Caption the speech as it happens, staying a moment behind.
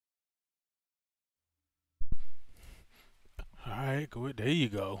Alright, good. There you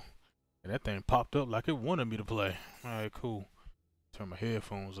go. And that thing popped up like it wanted me to play. Alright, cool. Turn my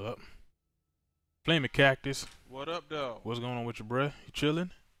headphones up. Flaming Cactus. What up, though? What's going on with you, bruh? You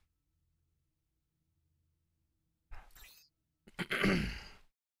chilling? I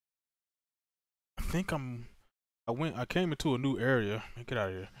think I came into a new area. Get out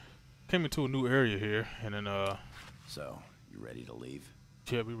of here. Came into a new area here, and then So, you ready to leave?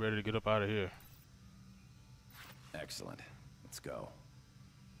 yeah, we ready to get up out of here. Excellent. Let's go.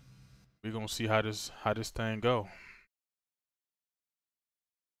 We gonna see how this thing go.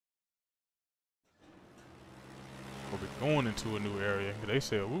 We're going into a new area. They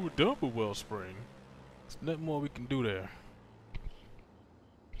said we were done with Wellspring. There's nothing more we can do there.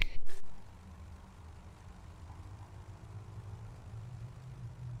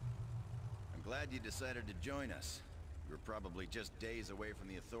 I'm glad you decided to join us. You were probably just days away from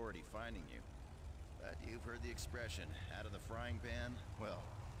the Authority finding you. But you've heard the expression, out of the frying pan? Well,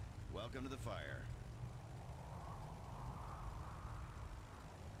 welcome to the fire.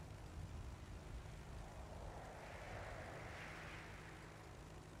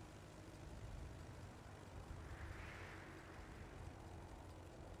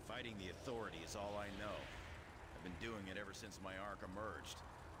 Fighting the Authority is all I know. I've been doing it ever since my arc emerged.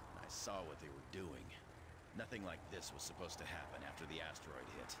 I saw what they were doing. Nothing like this was supposed to happen after the asteroid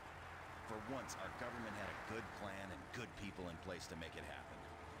hit. For once, our government had a good plan and good people in place to make it happen.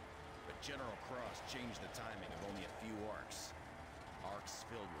 But General Cross changed the timing of only a few arcs. Arcs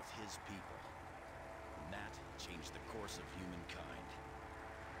filled with his people. And that changed the course of humankind.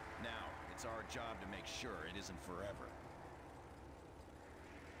 Now, it's our job to make sure it isn't forever.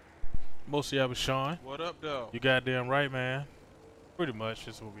 Mostly I was Sean. What up, though? You goddamn right, man. Pretty much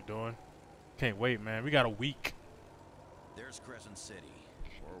that's what we're doing. Can't wait, man. We got a week. There's Crescent City,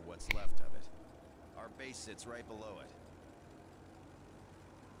 or what's left of it. Our base sits right below it.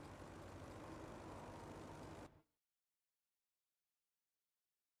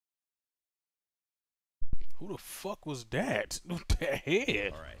 Who the fuck was that? What the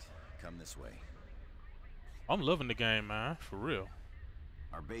head? Alright, come this way. I'm loving the game, man. For real.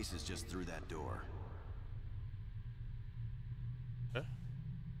 Our base is just through that door. Okay.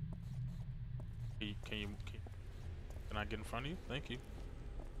 Can I get in front of you? Thank you.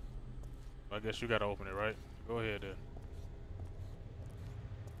 I guess you gotta open it, right? Go ahead then.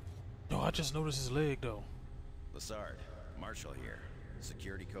 Yo, I just noticed his leg though. Lassard, Marshall here.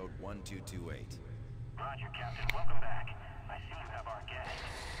 Security code 1228. Roger, Captain. Welcome back. I see you have our guest.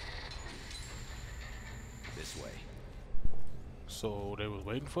 This way. So they was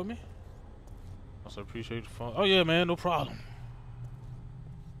waiting for me? I also appreciate the phone. Oh yeah, man, no problem.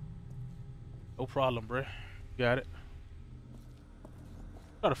 No problem, bruh. Got it.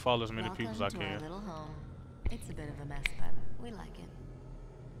 Try to follow as many people as I Welcome to can. our little home. It's a bit of a mess, but we like it.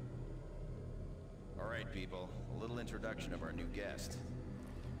 Alright, people. A little introduction of our new guest.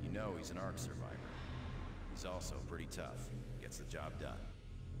 You know he's an ARC survivor. He's also pretty tough. Gets the job done.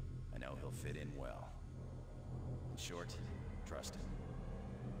 I know he'll fit in well. In short, trust him.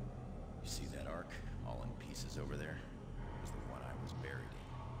 You see that ARC all in pieces over there? It was the one I was buried in.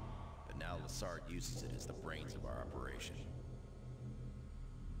 But now Lassard uses it as the brains of our operation.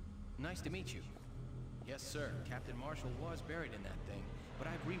 Nice to meet you. Yes, sir. Captain Marshall was buried in that thing, but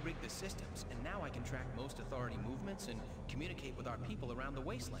I've re-rigged the systems, and now I can track most Authority movements and communicate with our people around the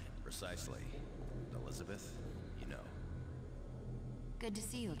wasteland. Precisely. Elizabeth, you know. Good to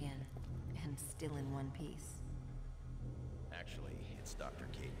see you again. And still in one piece. Actually, it's Dr.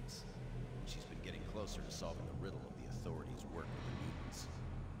 Cadence. She's been getting closer to solving the riddle of the Authority's work with the mutants.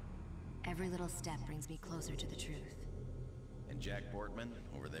 Every little step brings me closer to the truth. And Jack Bortman,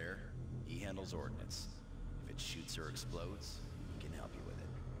 over there, he handles ordnance. If it shoots or explodes, he can help you with it.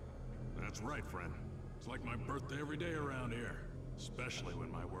 That's right, friend. It's like my birthday every day around here. Especially when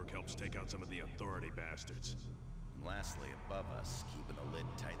my work helps take out some of the Authority bastards. And lastly, above us, keeping the lid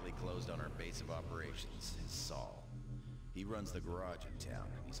tightly closed on our base of operations, is Saul. He runs the garage in town.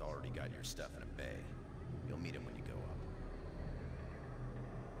 He's already got your stuff in a bay. You'll meet him when you go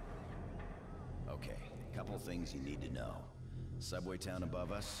up. Okay, couple things you need to know. Subway town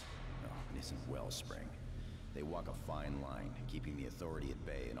above us? No, it isn't Wellspring. They walk a fine line, keeping the Authority at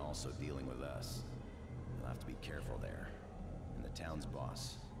bay and also dealing with us. You'll have to be careful there. And the town's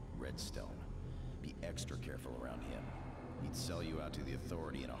boss, Redstone. Be extra careful around him. He'd sell you out to the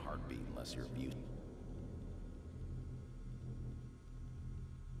Authority in a heartbeat unless you're abused.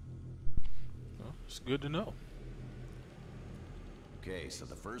 Well, it's good to know. Okay, so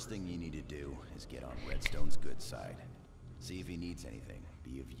the first thing you need to do is get on Redstone's good side. See if he needs anything.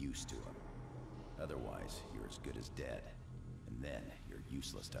 Be of use to him. Otherwise, you're as good as dead. and then you're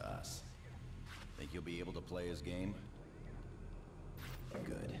useless to us. Think you'll be able to play his game?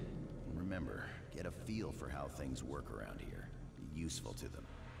 Good. And remember, get a feel for how things work around here. Be useful to them.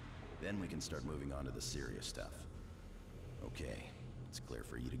 Then we can start moving on to the serious stuff. Okay, it's clear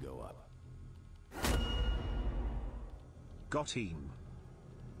for you to go up. Got him.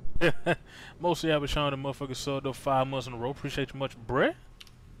 Mostly I've been showing the motherfucker sold up 5 months in a row. Appreciate you much, bruh.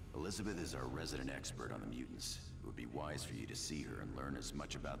 Elizabeth is our resident expert on the mutants. It would be wise for you to see her and learn as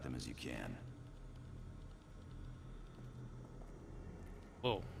much about them as you can.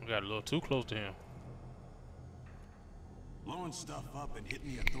 Whoa, we got a little too close to him. Blowing stuff up and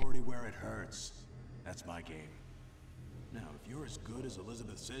hitting the Authority where it hurts. That's my game. Now, if you're as good as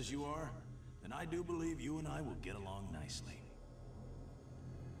Elizabeth says you are, then I do believe you and I will get along nicely.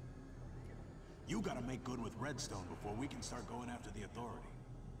 You gotta make good with Redstone before we can start going after the Authority.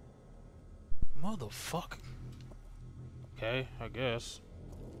 Motherfucker. Okay, I guess.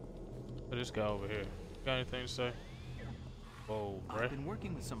 Look at this guy over here. Got anything to say? Whoa, bruh. I've been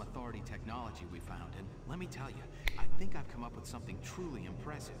working with some Authority technology we found, and let me tell you, I think I've come up with something truly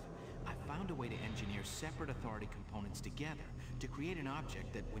impressive. I found a way to engineer separate Authority components together to create an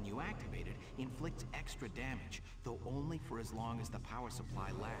object that, when you activate it, inflicts extra damage, though only for as long as the power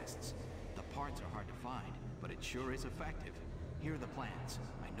supply lasts. The parts are hard to find, but it sure is effective. Here are the plans.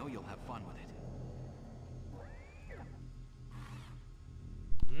 I know you'll have fun with it.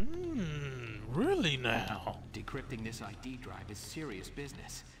 Really now? Decrypting this ID drive is serious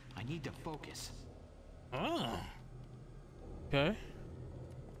business. I need to focus. Oh. Okay.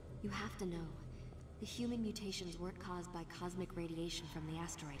 You have to know, the human mutations weren't caused by cosmic radiation from the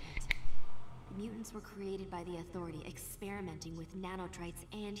asteroid hit. The mutants were created by the Authority experimenting with nanotrites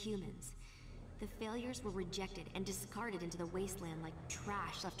and humans. The failures were rejected and discarded into the wasteland like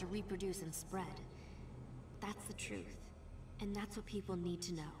trash left to reproduce and spread. That's the truth, and that's what people need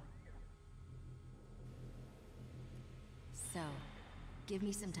to know. So, give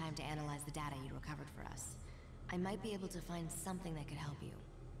me some time to analyze the data you recovered for us. I might be able to find something that could help you.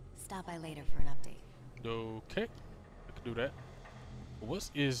 Stop by later for an update. Okay. I can do that.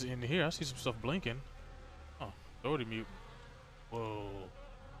 What is in here? I see some stuff blinking. Oh, Authority mute. Whoa.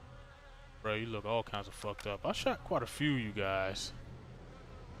 Bro, you look all kinds of fucked up. I shot quite a few of you guys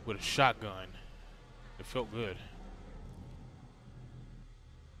with a shotgun. It felt good.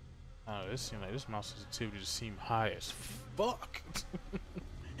 This seemed like this mouse sensitivity just seemed high as fuck.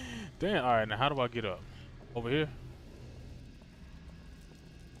 Damn. All right, now how do I get up? Over here.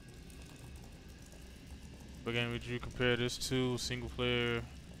 What game would you compare this to? Single player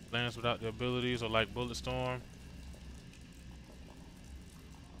lands without the abilities, or like Bulletstorm?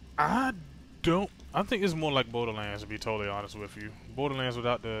 I think it's more like Borderlands, to be totally honest with you. Borderlands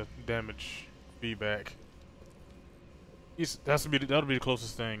without the damage feedback. That'll be the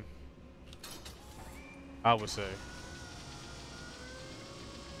closest thing, I would say.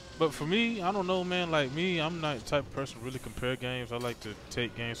 But for me, I don't know, man. Like me, I'm not the type of person to really compare games. I like to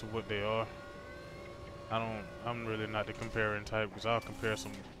take games for what they are. I'm really not the comparing type, because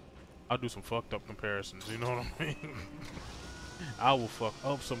I'll do some fucked up comparisons, you know what I mean? I will fuck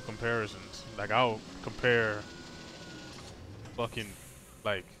up some comparisons. Like, I'll compare fucking,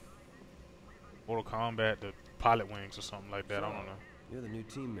 like, Mortal Kombat to Pilot Wings or something like that. I don't know. You're the new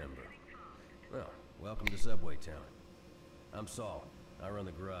team member. Well, welcome to Subway Town. I'm Saul. I run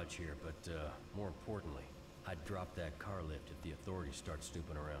the garage here, but more importantly, I'd drop that car lift if the Authority starts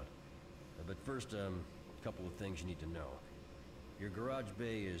snooping around. But first, a couple of things you need to know. Your garage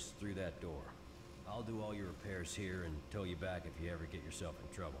bay is through that door. I'll do all your repairs here and tow you back if you ever get yourself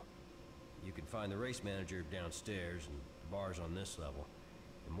in trouble. You can find the race manager downstairs and the bar's on this level.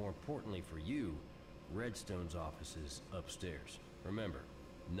 And more importantly for you, Redstone's office is upstairs. Remember,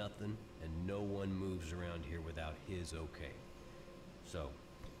 nothing and no one moves around here without his okay. So,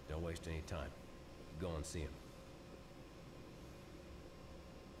 don't waste any time. Go and see him.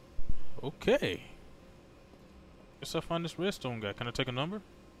 Okay. Guess I'll find this Redstone guy. Can I take a number?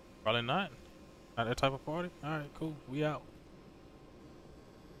 Probably not. Not that type of party? Alright, cool. We out.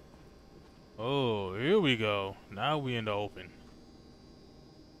 Oh, here we go. Now we in the open.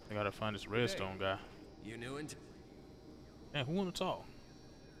 I gotta find this Redstone guy. You new into... Man, who wanna talk?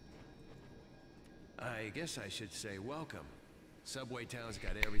 I guess I should say welcome. Subway Town's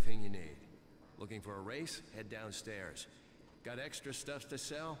got everything you need. Looking for a race? Head downstairs. Got extra stuff to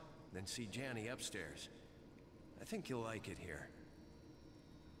sell? Then see Janny upstairs. I think you'll like it here.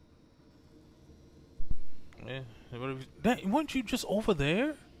 Yeah, weren't you just over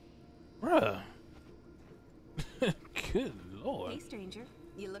there? Bruh. Good lord. Hey stranger,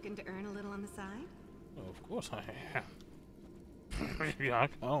 you looking to earn a little on the side? Oh, of course I am. Yeah, I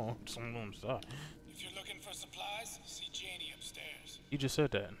don't. Some of them stop. If you're looking for supplies, see Janie upstairs. He just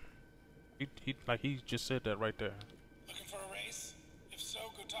said that. He just said that right there. Looking for a race? If so,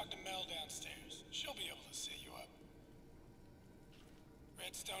 go talk to Mel downstairs. She'll be able to set you up.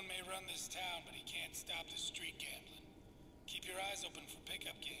 Redstone may run this town, but he can't stop the street gambling. Keep your eyes open for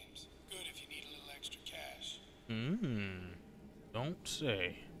pickup games. Good if you need a little extra cash. Don't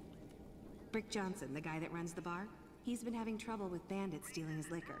say. Brick Johnson, the guy that runs the bar, he's been having trouble with bandits stealing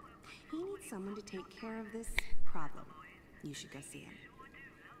his liquor. He needs someone to take care of this problem. You should go see him.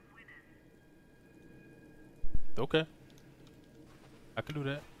 Okay. I can do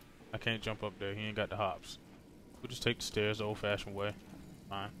that. I can't jump up there. He ain't got the hops. We'll just take the stairs the old-fashioned way.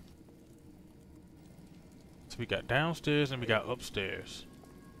 Fine. So we got downstairs and we got upstairs.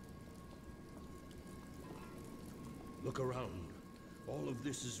 Look around. All of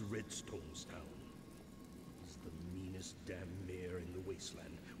this is Redstone's town. It's the meanest damn mayor in the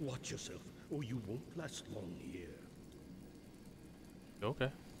wasteland. Watch yourself, or you won't last long here.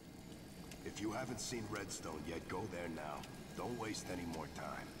 Okay. If you haven't seen Redstone yet, go there now. Don't waste any more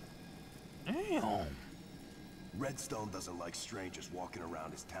time. Damn. Redstone doesn't like strangers walking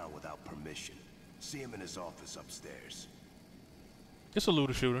around his town without permission. See him in his office upstairs. It's a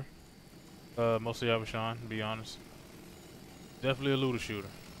looter shooter. Mostly Avashon, to be honest. Definitely a looter shooter.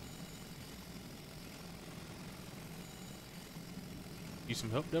 Need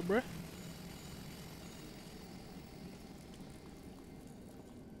some help there, bruh?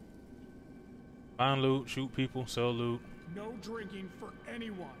 Find loot, shoot people, sell loot. No drinking for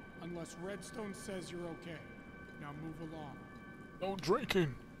anyone unless Redstone says you're okay. Now move along. No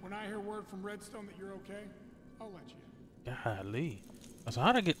drinking. When I hear word from Redstone that you're okay, I'll let you in. Golly. So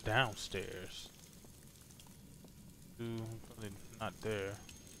how'd I get downstairs? Probably not there.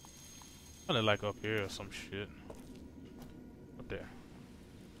 Probably like up here or some shit. Up there.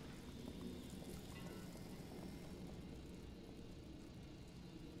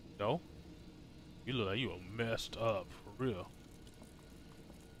 No? You look like you are messed up, for real.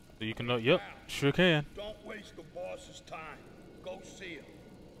 So you can yep, sure can. Don't waste the boss's time. Go see him.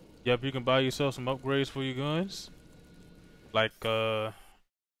 Yep, you can buy yourself some upgrades for your guns. Like for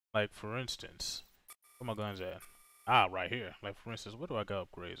instance, where my guns at? Ah, right here. Like for instance, what do I got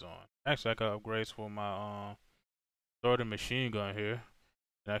upgrades on? Actually, I got upgrades for my starting machine gun here.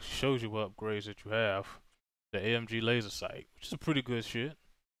 It actually shows you what upgrades that you have. The AMG laser sight, which is a pretty good shit.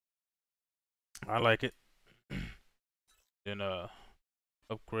 I like it. Then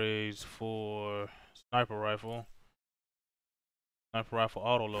upgrades for sniper rifle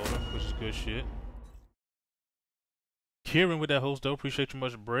autoloader, which is good shit. Kieran with that host though, appreciate you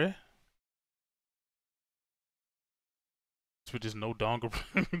much, bruh. With this no dongle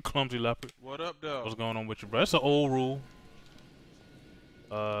clumsy leopard. What up, though? What's going on with you, bro? That's an old rule.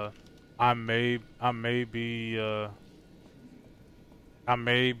 I may be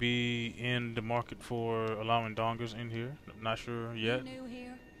in the market for allowing dongers in here. I'm not sure yet. You new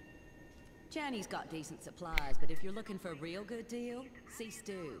here? Johnny's got decent supplies, but if you're looking for a real good deal, see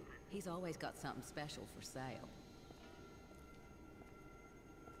Stu. He's always got something special for sale.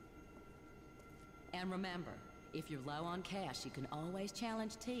 And remember, if you're low on cash, you can always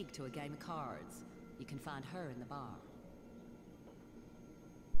challenge Teague to a game of cards. You can find her in the bar.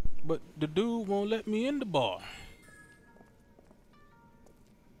 But the dude won't let me in the bar.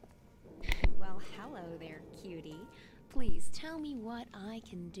 Well, hello there, cutie. Please tell me what I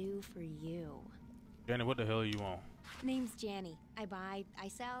can do for you. Jenny, what the hell are you on? Name's Janny. I buy, I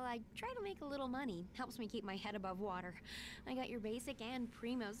sell, I try to make a little money. Helps me keep my head above water. I got your basic and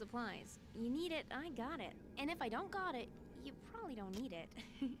primo supplies. You need it, I got it. And if I don't got it, you probably don't need it.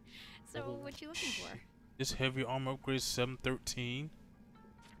 So what you looking for? This heavy armor upgrade 713.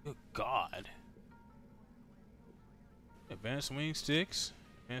 Good God. Advanced wing sticks.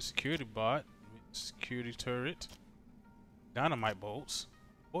 Advanced security bot. Security turret. Dynamite bolts.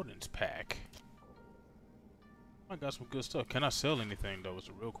 Ordnance pack. I got some good stuff. Can I sell anything though? Is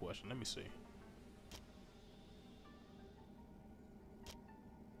the real question. Let me see.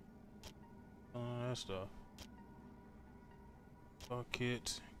 That stuff.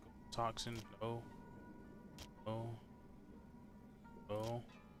 Kit. Toxin. No. No. No.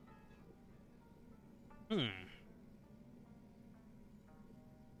 If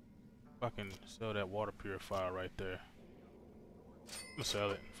I can sell that water purifier right there. I'm gonna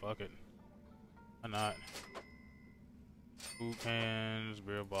sell it. Fuck it. Why not? Food cans,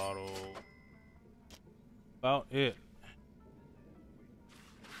 beer bottle. About it.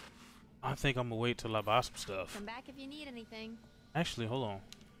 I think I'm gonna wait till I buy some stuff. Come back if you need anything. Actually, hold on.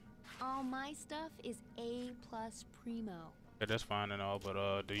 All my stuff is A+ primo. Yeah, that's fine and all,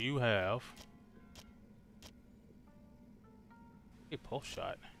 but do you have a pulse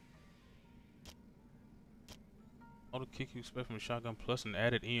shot? Auto kick you expect from a shotgun plus an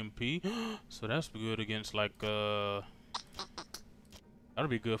added EMP. So that's good against like that'll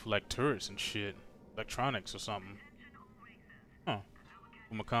be good for like turrets and shit, electronics or something. Huh?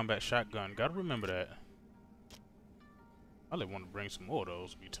 From a combat shotgun, gotta remember that. I want to bring some more of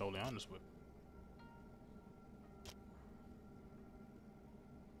those, to be totally honest with you.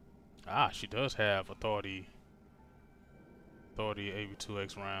 Ah, she does have authority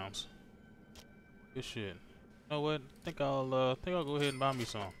AV2X rounds. Good shit. You know what? I think I'll go ahead and buy me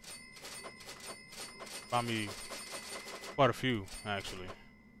some. Buy me quite a few, actually.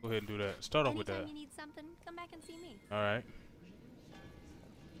 Go ahead and do that. Start off with that. Anytime you need something, come back and see me. All right.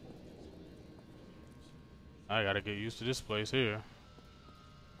 I gotta get used to this place here.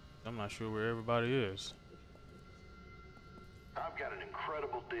 I'm not sure where everybody is. I've got an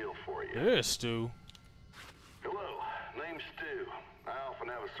incredible deal for you. There's Stu. Hello, name's Stu. I often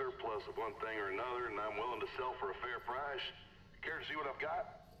have a surplus of one thing or another, and I'm willing to sell for a fair price. Care to see what I've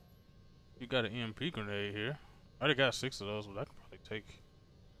got? You got an EMP grenade here. I already got 6 of those, but I could probably take.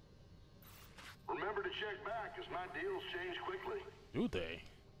 Remember to check back, as my deals change quickly. Do they?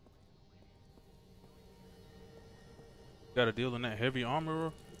 Got a deal in that heavy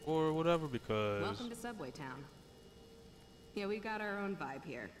armor or whatever, because Welcome to Subway Town. Yeah, we've got our own vibe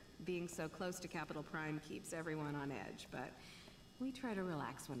here. Being so close to Capital Prime keeps everyone on edge, but we try to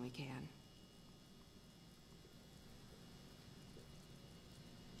relax when we can.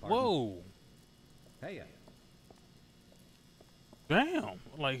 Whoa. Hey. Damn.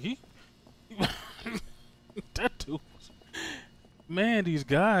 Like he that dude. Man, these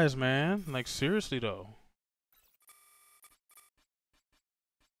guys, man. Like seriously though.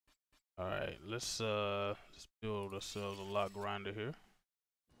 Alright, let's build ourselves a lock grinder here.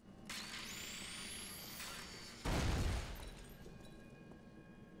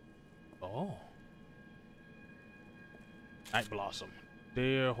 Oh. Night Blossom.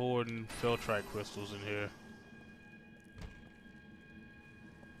 They're hoarding Feltrite crystals in here.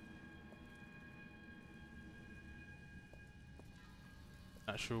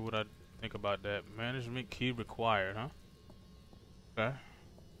 Not sure what I think about that. Management key required, huh? Okay.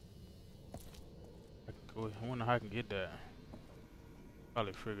 I wonder how I can get that.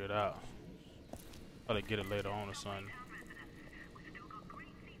 Probably figure it out. Probably get it later on or something.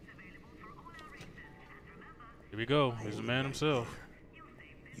 Here we go. Here's the man himself.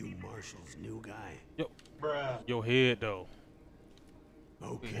 You Marshall's new guy? Yo. Bruh. Your head though.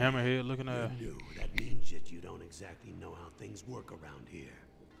 Okay. Hammerhead looking at. You're new. That means that you don't exactly know how things work around here.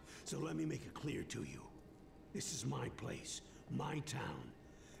 So let me make it clear to you. This is my place, my town,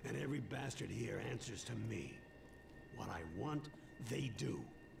 and every bastard here answers to me. What I want, they do.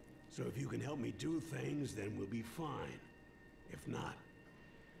 So if you can help me do things, then we'll be fine. If not,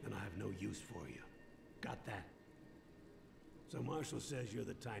 then I have no use for you. Got that? So Marshall says you're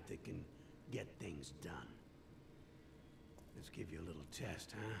the type that can get things done. Let's give you a little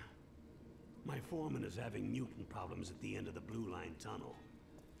test, huh? My foreman is having mutant problems at the end of the Blue Line tunnel.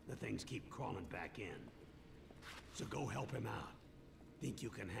 The things keep crawling back in. So go help him out. Think you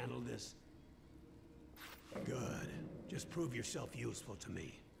can handle this? Good. Just prove yourself useful to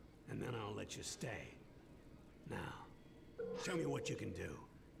me, and then I'll let you stay. Now, show me what you can do,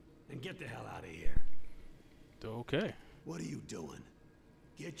 and get the hell out of here. Okay. What are you doing?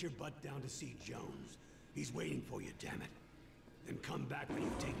 Get your butt down to see Jones. He's waiting for you, damn it. Then come back when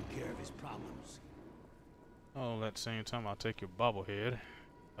you've taken care of his problems. Oh, at the same time, I'll take your bobblehead.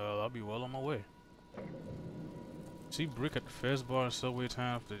 I'll be well on my way. See Brick at the Fez bar in Subway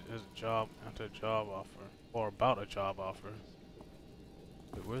Town after a job offer, or about a job offer.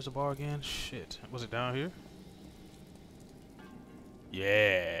 Wait, where's the bar again? Shit, was it down here?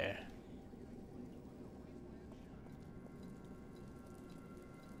 Yeah.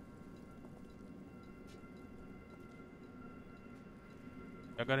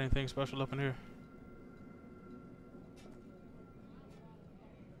 Y'all got anything special up in here?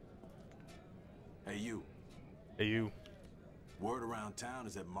 Hey, you. Hey, you. Word around town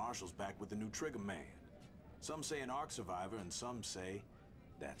is that Marshall's back with the new Trigger Man. Some say an ARC survivor, and some say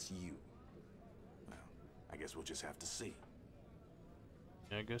that's you. Well, I guess we'll just have to see.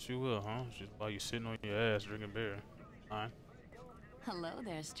 Yeah, I guess you will, huh? Just while you sitting on your ass drinking beer. Fine. Hello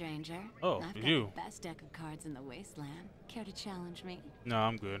there, stranger. Oh, I've got you. the best deck of cards in the wasteland. Care to challenge me? No,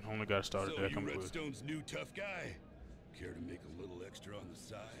 I'm good. Only got started So deck. you I'm good. Redstone's new tough guy. Care to make a little extra on the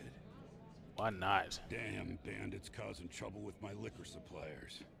side? Why not? Damn bandits causing trouble with my liquor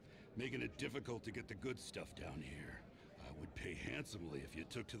suppliers. Making it difficult to get the good stuff down here. I Would pay handsomely if you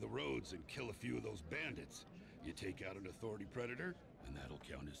took to the roads and kill a few of those bandits. You take out an authority predator, and that'll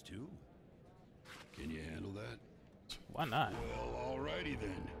count as 2. Can you handle that? Why not? Well, alrighty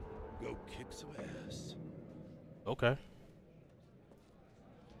then. Go kick some ass. Okay.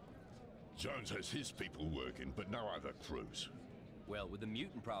 Jones has his people working, but no other crews. Well, with the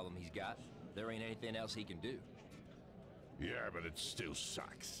mutant problem he's got, there ain't anything else he can do. Yeah, but it still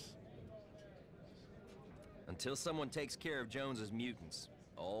sucks. Until someone takes care of Jones's mutants,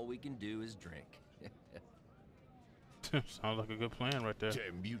 all we can do is drink. Sounds like a good plan right there.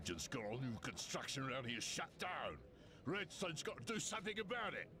 Damn mutants got all new construction around here shut down. Redstone's got to do something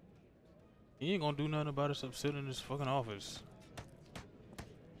about it. He ain't gonna do nothing about it except sit in his fucking office.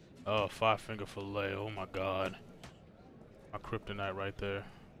 Oh, 5-finger fillet. Oh my god. My kryptonite right there.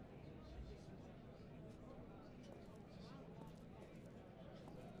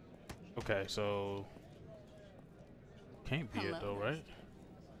 Okay, so can't be it though, right?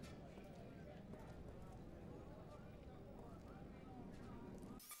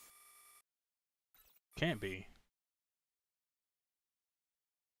 Can't be.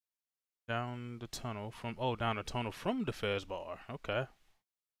 Down the tunnel from down the tunnel from the Fez bar. Okay.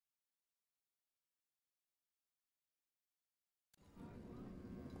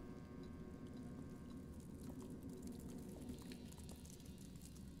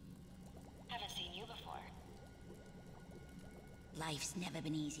 Haven't seen you before. Life's never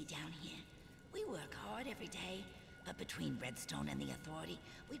been easy down here. We work hard every day, but between Redstone and the Authority,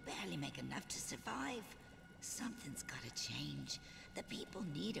 we barely make enough to survive. Something's gotta change. The people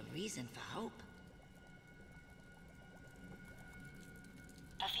need a reason for hope.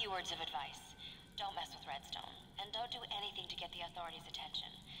 A few words of advice. Don't mess with Redstone, and don't do anything to get the Authority's attention.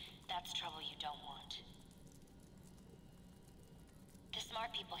 That's trouble you don't want. The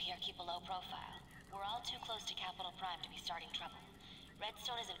smart people here keep a low profile. We're all too close to Capital Prime to be starting trouble.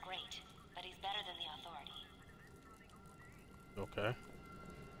 Redstone isn't great, but he's better than the Authority. Okay.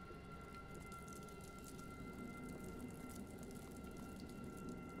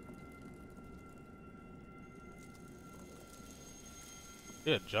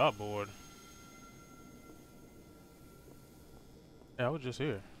 Yeah, job board. Yeah, I was just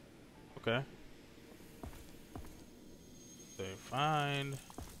here. Okay. They find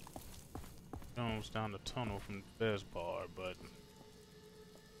Jones down the tunnel from Fez bar, but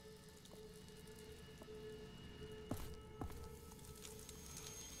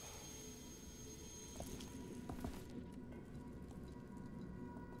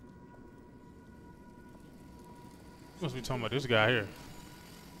must be talking about this guy here.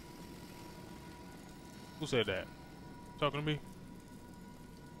 Who said that? Talking to me?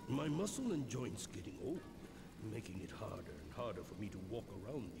 My muscle and joints getting old, making it harder and harder for me to walk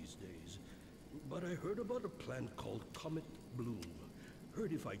around these days. But I heard about a plant called Comet Bloom.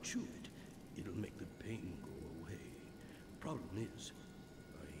 Heard if I chew it, it'll make the pain go away. Problem is,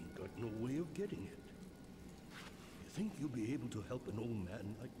 I ain't got no way of getting it. You think you'll be able to help an old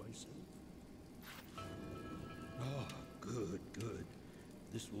man like myself? Ah, good, good.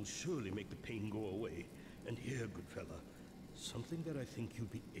 This will surely make the pain go away. And here, good fella, something that I think you'll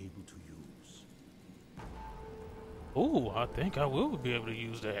be able to use. Ooh, I think I will be able to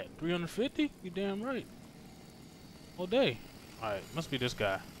use that. 350? You damn right. All day. Alright, must be this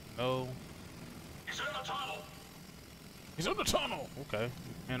guy. No. He's in the tunnel! He's in the tunnel! Okay.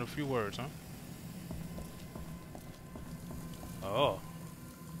 And a few words, huh? Oh.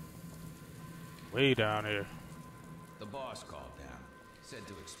 Way down here. The boss called down. Said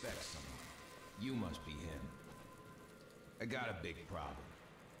to expect someone. You must be him. I got a big problem.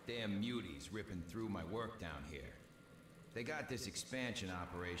 Damn muties ripping through my work down here. They got this expansion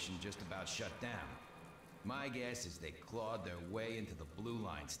operation just about shut down. My guess is they clawed their way into the Blue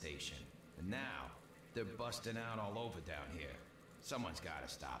Line station. And now, they're busting out all over down here. Someone's gotta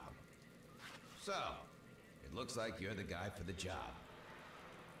stop them. So, it looks like you're the guy for the job.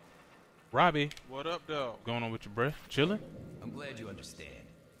 Robbie. What up, though? Going on with your breath? Chilling? I'm glad you understand.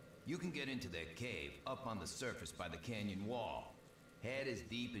 You can get into their cave up on the surface by the canyon wall. Head as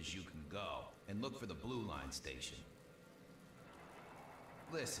deep as you can go and look for the Blue Line station.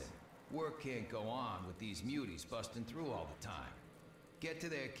 Listen, work can't go on with these muties busting through all the time. Get to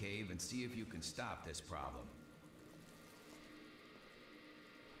their cave and see if you can stop this problem.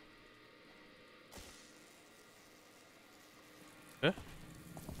 Yeah.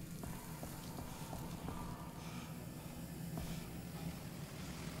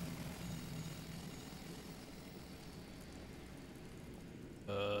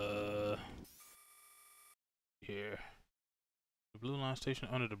 Here. The Blue Line station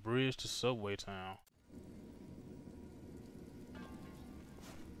under the bridge to Subway Town.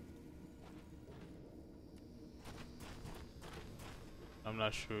 I'm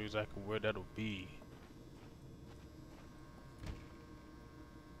not sure exactly where that'll be.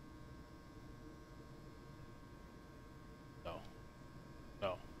 No.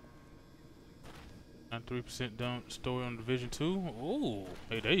 No. 93% done story on Division 2. Ooh.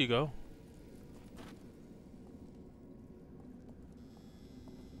 Hey, there you go.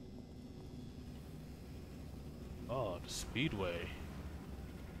 Oh, the Speedway.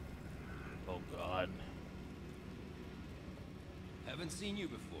 Oh, God. Haven't seen you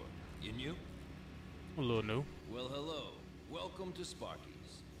before. You new? A little new. Well, hello. Welcome to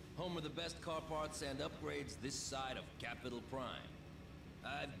Sparky's, home of the best car parts and upgrades this side of Capital Prime.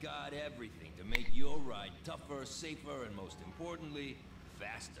 I've got everything to make your ride tougher, safer, and most importantly,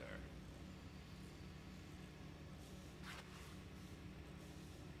 faster.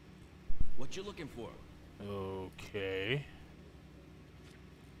 What you looking for? Okay.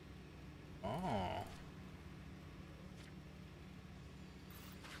 Oh.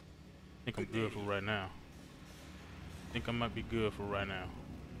 I think I'm good for right now. I think I might be good for right now.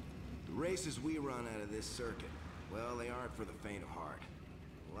 The races we run out of this circuit, well, they aren't for the faint of heart.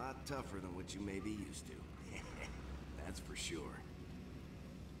 A lot tougher than what you may be used to. That's for sure.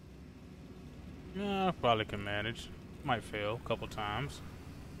 Yeah, I probably can manage. Might fail a couple times.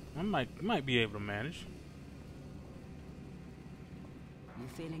 I might be able to manage. You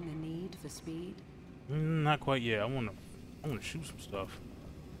feeling the need for speed? Not quite yet. I wanna shoot some stuff.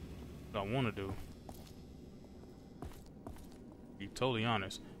 What I wanna do. Be totally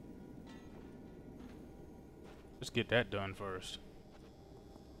honest. Let's get that done first.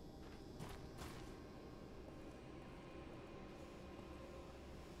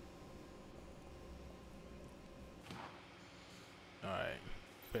 Alright.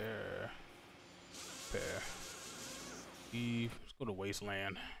 Pair. Eve. Let's go to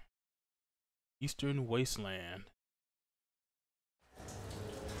Wasteland. Eastern Wasteland.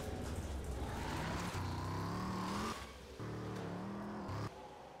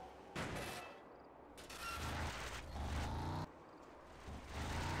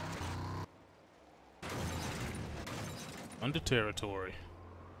 Under territory.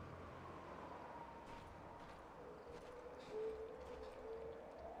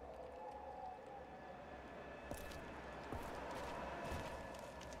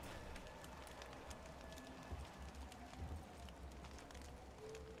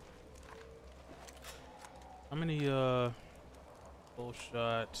 How many full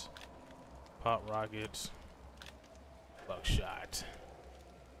shot, pop rockets, buckshot?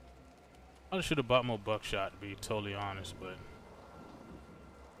 I should have bought more buckshot, to be totally honest, but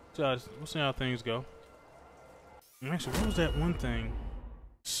we'll see how things go. Actually, what was that one thing?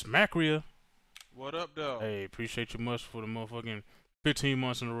 Smackria. What up, though? Hey, appreciate you much for the motherfucking 15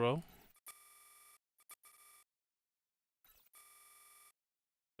 months in a row.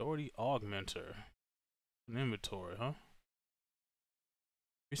 Authority Augmenter. An inventory, huh?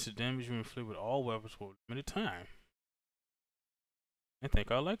 Increase the damage you inflict with all weapons for a limited time. I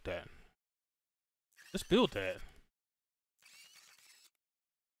think I like that. Let's build that.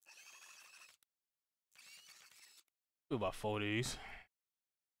 Do about 4 of these.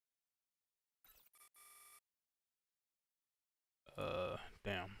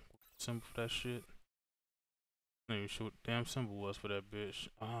 Damn. Symbol for that shit. I'm not even sure what the damn symbol was for that bitch.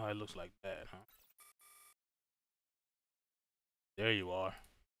 Ah, it looks like that, huh? There you are.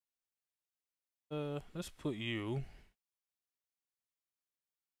 Let's put you.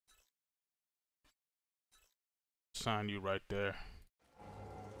 Sign you right there.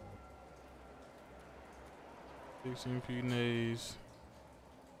 16 PNAs.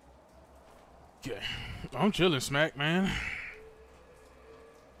 Okay. I'm chilling, Smack, man.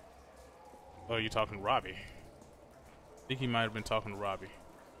 Oh, you talking to Robbie? I think he might have been talking to Robbie.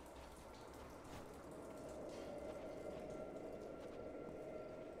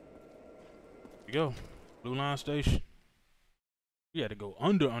 Here we go. Blue Line Station. You had to go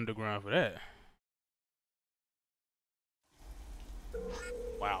underground for that.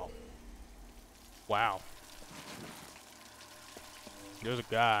 Wow. Wow. There's a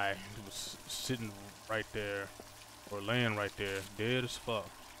guy who was sitting right there, or laying right there, dead as fuck.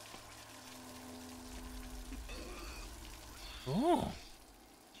 Oh,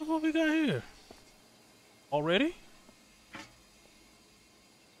 look what we got here. Already?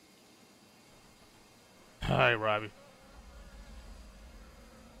 Hi, Robbie.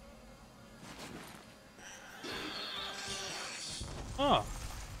 Oh,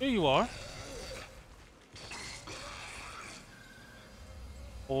 here you are.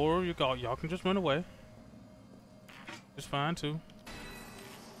 Or y'all can just run away. It's fine too.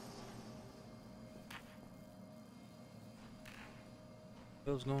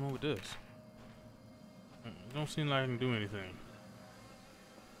 What's going on with this? It don't seem like I can do anything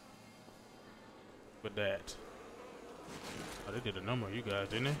with that. Oh, they did a number of you guys,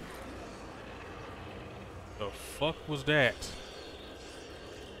 didn't they? The fuck was that?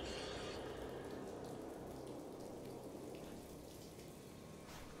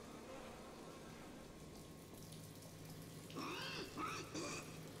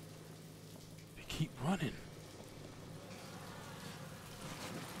 They keep running.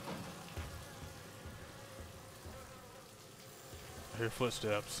 I hear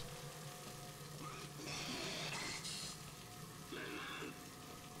footsteps.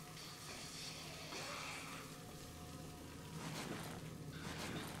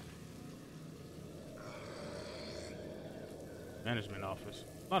 Management office.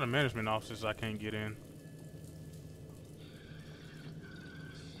 A lot of management offices I can't get in.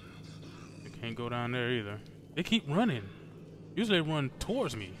 I can't go down there either. They keep running. Usually they run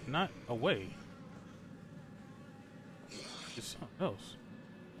towards me, not away. It's something else.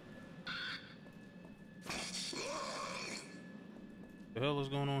 The hell is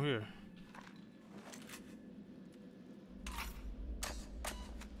going on here?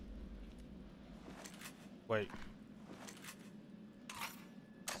 Wait.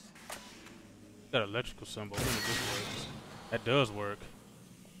 That electrical symbol. I wonder if this works. That does work.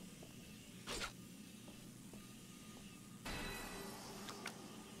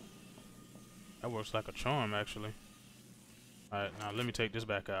 That works like a charm, actually. Alright, now let me take this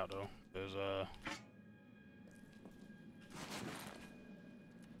back out, though. There's,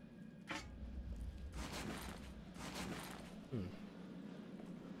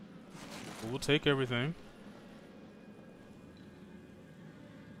 We'll take everything.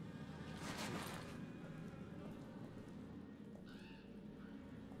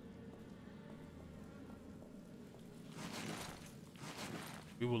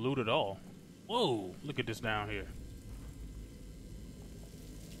 We will loot it all. Whoa! Look at this down here.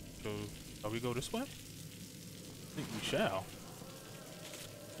 So, shall we go this way? I think we shall.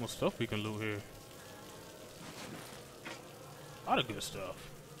 What stuff we can loot here? A lot of good stuff.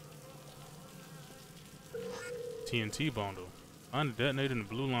 TNT bundle. Find the detonator in the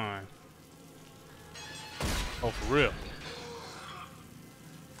blue line. Oh, for real?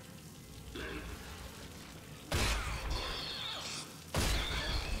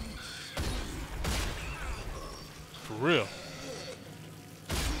 For real?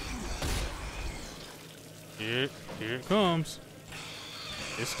 Here it comes.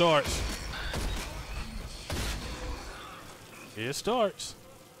 It starts. It starts.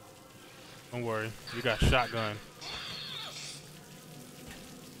 Don't worry, we got shotgun.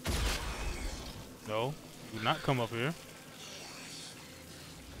 No, do not come up here.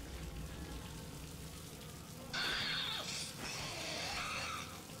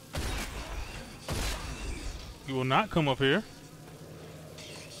 You will not come up here.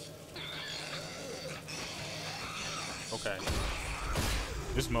 Okay.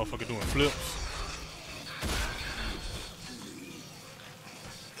 This motherfucker doing flips.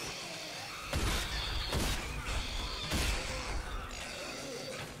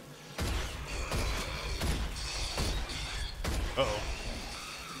 Uh-oh.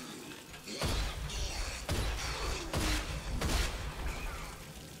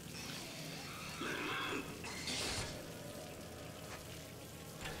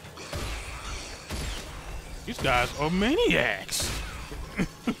 These guys are maniacs.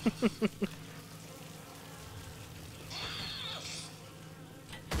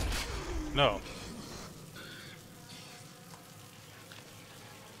 No.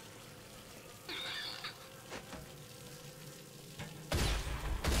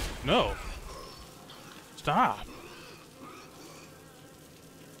 No. Stop.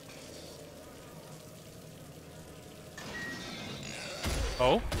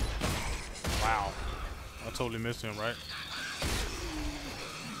 Oh. Wow. I totally missed him, right?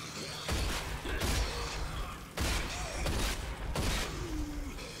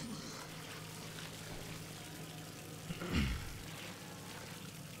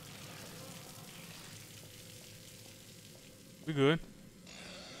 We good,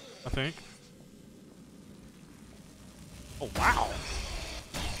 I think. Oh, wow.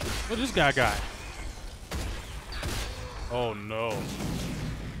 What this guy got? Oh, no.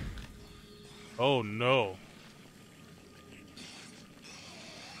 Oh, no.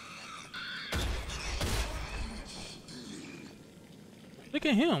 Look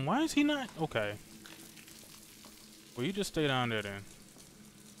at him. Why is he not? Okay. Well, you just stay down there then.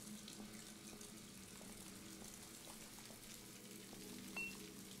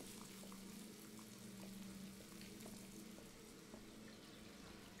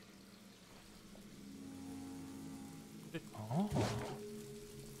 Oh.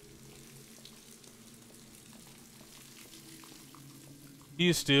 He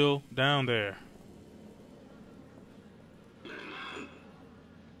is still down there.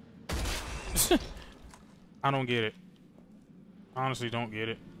 I don't get it. Honestly, don't get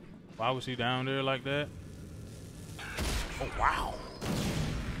it. Why was he down there like that? Oh, wow.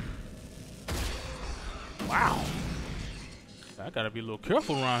 Wow. I gotta be a little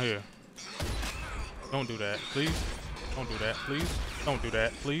careful around here. Don't do that, please. Don't do that, please. Don't do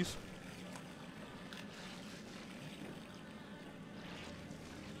that, please.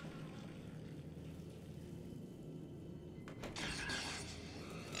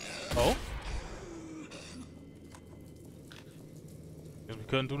 Oh? Guess we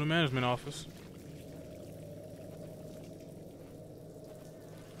couldn't do the management office.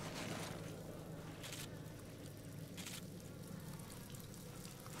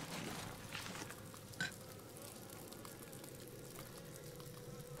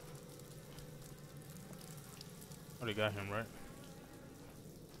 Oh, they got him, right?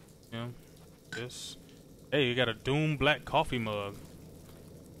 Him. This. Hey, you got a Doom Black coffee mug.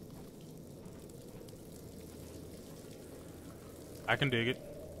 I can dig it.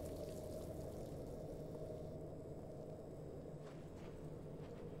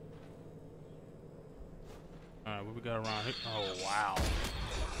 Alright, what we got around here? Oh, wow.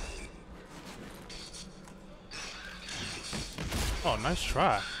 Oh, nice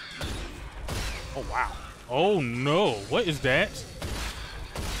try. Oh, wow. Oh, no. What is that?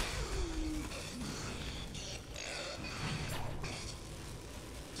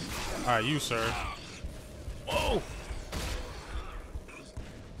 Alright, you, sir. Whoa!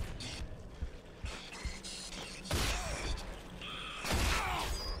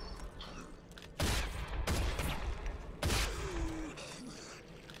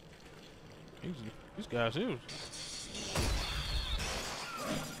 These guys here.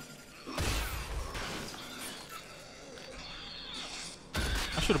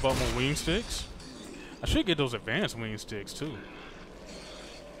 I should have bought more wing sticks. I should get those advanced wing sticks too.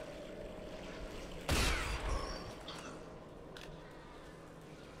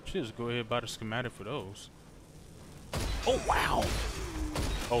 Should just go ahead and buy the schematic for those. Oh wow!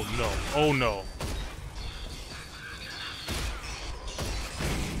 Oh no! Oh no!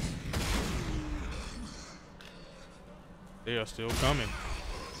 They are still coming.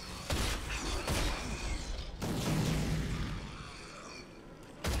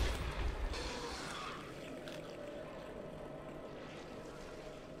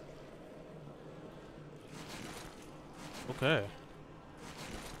 Okay.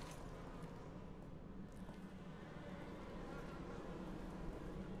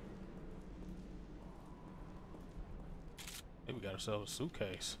 Hey, we got ourselves a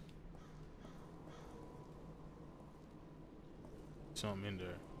suitcase. Something in there.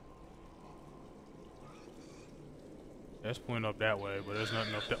 That's pointing up that way, but there's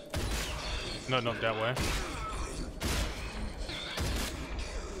nothing up that way.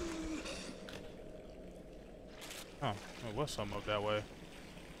 Oh, there was something up that way.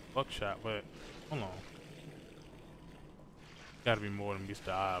 Buckshot, but hold on. Gotta be more than meets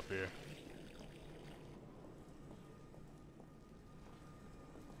the eye up here.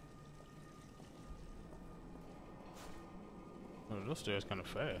 Oh, those stairs kind of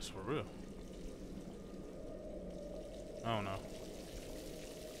fast, for real. I don't know.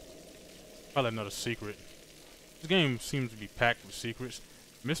 Probably another secret. This game seems to be packed with secrets.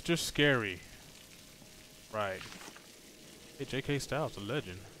 Mr. Scary. Right. Hey, J.K. Styles, a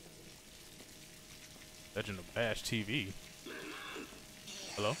legend. Legend of Bash TV.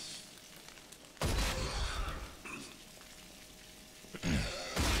 Hello?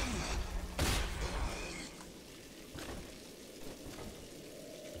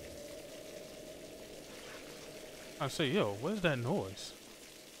 I say, yo, where's that noise?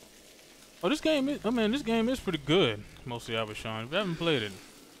 Oh, this game is, this game is pretty good. Mostly Abishon. If you haven't played it,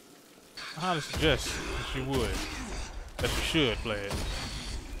 I highly suggest that you would. That you should play it.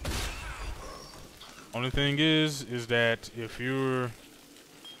 Only thing is that if you're,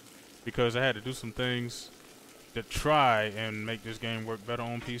 because I had to do some things to try and make this game work better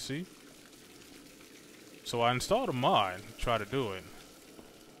on PC. So I installed a mod to try to do it.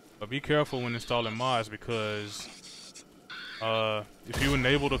 But be careful when installing mods because if you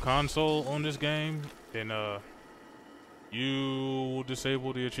enable the console on this game, then you will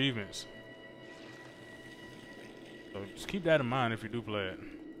disable the achievements. So just keep that in mind if you do play it.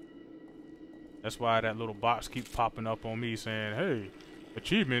 That's why that little box keeps popping up on me saying, hey,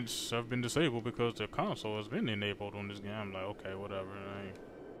 achievements have been disabled because the console has been enabled on this game. I'm like, okay, whatever.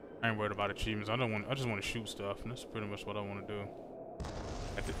 I ain't worried about achievements. I just want to shoot stuff, and that's pretty much what I want to do.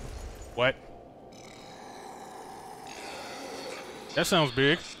 What? That sounds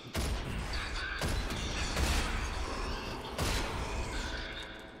big.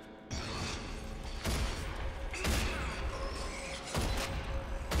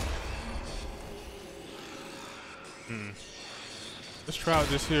 Let's try out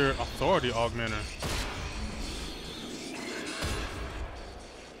this here authority augmenter.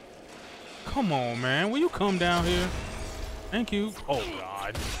 Come on, man. Will you come down here? Thank you. Oh,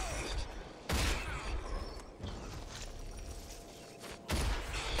 God.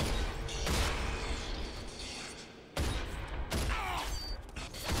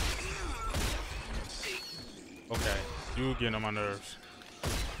 Okay. You getting on my nerves.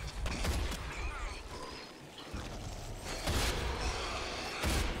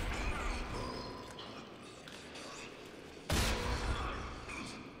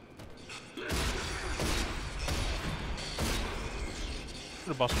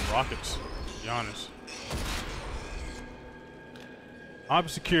 About some rockets, to be honest. I'm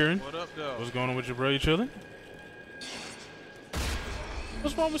securing. What up, though? What's going on with your bro? You chilling?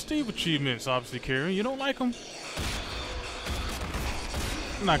 What's wrong with Steve achievements? Obviously, Kieran. You don't like them?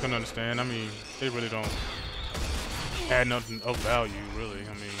 I'm not gonna understand. I mean, they really don't add nothing of value, really.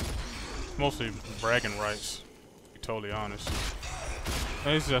 I mean, mostly bragging rights. To be totally honest.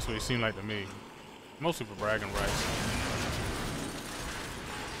 At least that's what it seemed like to me. Mostly for bragging rights.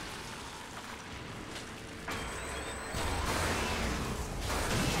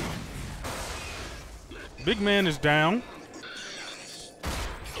 Big man is down.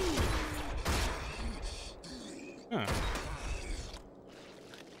 Huh.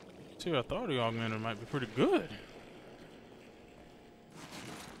 Your authority augmenter might be pretty good.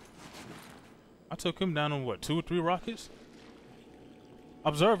 I took him down on what, 2 or 3 rockets?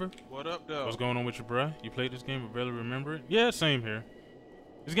 Observer. What up, though? What's going on with you, bruh? You played this game but barely remember it? Yeah, same here.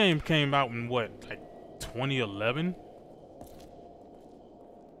 This game came out in what, like 2011?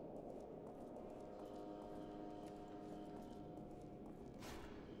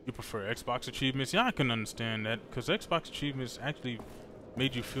 You prefer Xbox achievements? Yeah, I can understand that, because Xbox achievements actually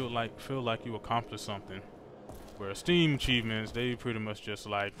made you feel like you accomplished something. Where Steam achievements, they pretty much just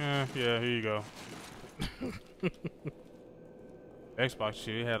like, yeah, here you go. Xbox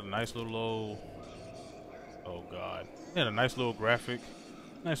shit, it had a nice little old, oh god, it had a nice little graphic,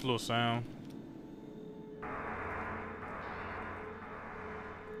 nice little sound.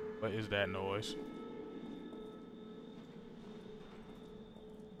 What is that noise?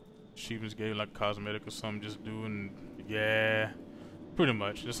 Achievements gave like cosmetic or something, just doing, yeah, pretty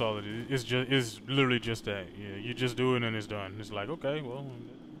much. That's all it is. It's literally just that. Yeah, you just do it and it's done. It's like, okay, well,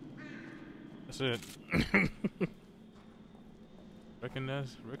 that's it. reckon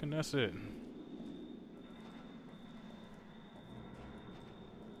that's it.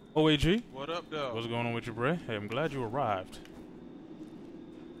 OAG. What up, though? What's going on with you, bruh? Hey, I'm glad you arrived.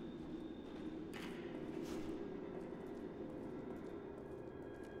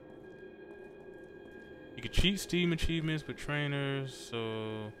 You can cheat Steam achievements with trainers,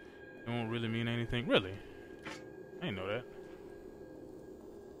 so it won't really mean anything. Really? I didn't know that.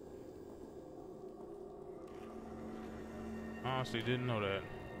 Honestly, didn't know that.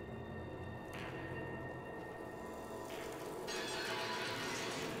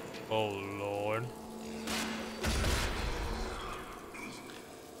 Oh, Lord.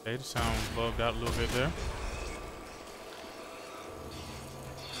 Okay, the sound bugged out a little bit there.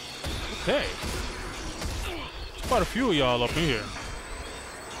 Okay. Quite a few of y'all up in here.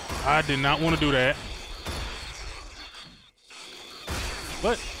 I did not want to do that.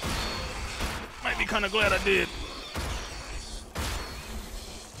 But might be kind of glad I did.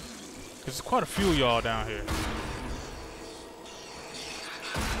 Cause there's quite a few of y'all down here.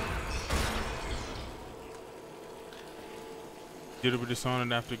 Did it with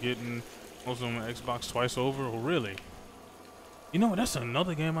Dishonored after getting most of them on Xbox twice over? Oh, really? You know what? That's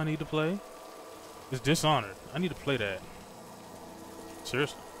another game I need to play. It's Dishonored. I need to play that.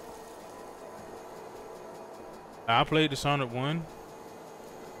 Seriously. I played Dishonored 1.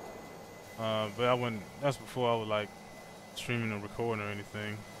 But I wouldn't, that's before I was like streaming or recording or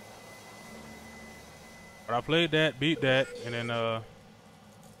anything. But I played that, beat that, and then I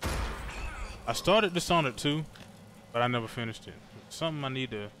started Dishonored 2, but I never finished it. Something I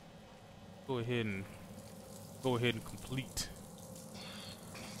need to go ahead and complete.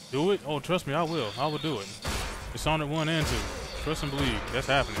 Do it? Oh, trust me, I will. I will do it. Dishonored 1 and 2. Trust and believe. That's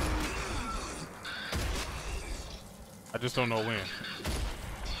happening. I just don't know when.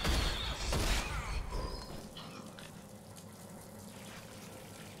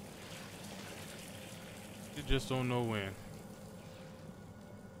 just don't know when.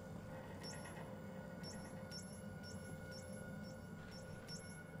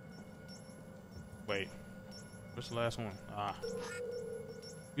 Wait, what's the last one? Ah.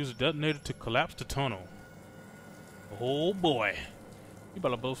 Use a detonator to collapse the tunnel. Oh boy. You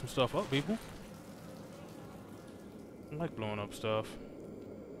better blow some stuff up, people. I like blowing up stuff.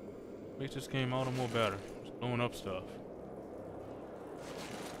 Makes this game all the more better. Just blowing up stuff.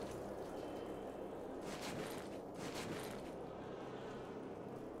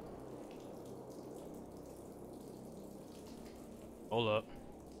 Hold up.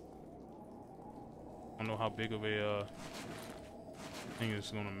 I don't know how big of a thing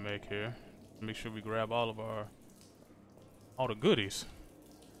it's gonna make here. Make sure we grab all the goodies.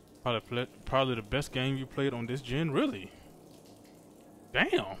 Probably the best game you played on this gen, really.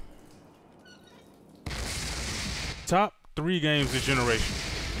 Damn. Top 3 games this generation.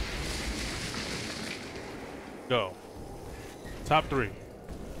 Go. Top 3.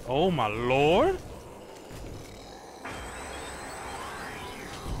 Oh my lord.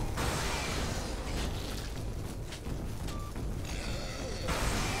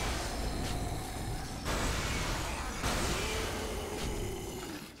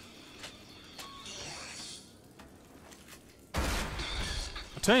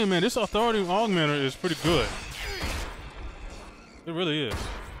 I tell you, man, this Authority Augmenter is pretty good. It really is.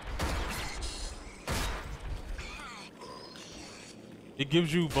 It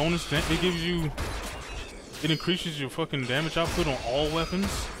gives you bonus. It increases your fucking damage output on all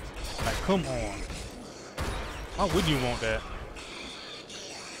weapons. Like, come on. Why wouldn't you want that?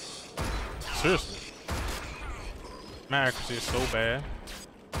 Seriously. My accuracy is so bad.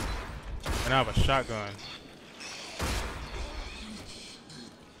 And I have a shotgun.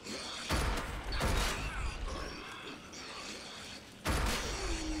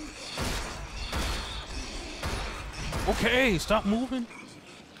 Okay, stop moving.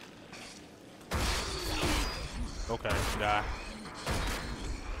 Okay, die.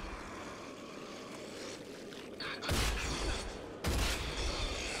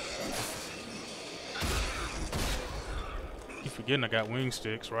 Keep forgetting I got wing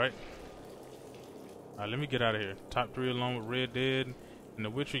sticks, right? Alright, let me get out of here. Top 3 along with Red Dead and The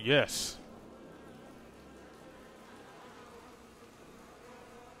Witcher, yes.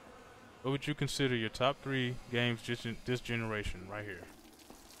 What would you consider your top 3 games just in this generation right here?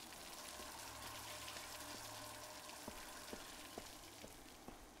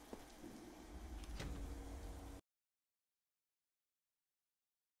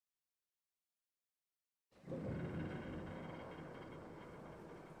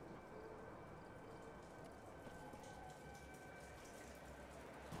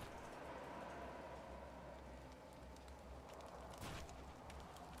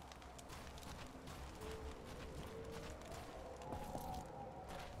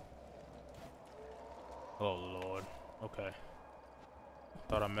 Oh Lord. Okay.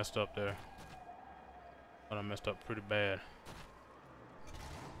 Thought I messed up there. Thought I messed up pretty bad.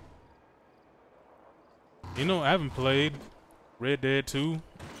 You know, I haven't played Red Dead 2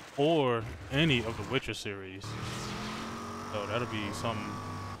 or any of the Witcher series. So that'll be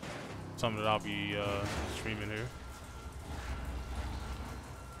something that I'll be streaming here.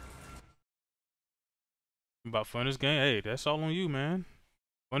 About funnest game, hey, that's all on you, man.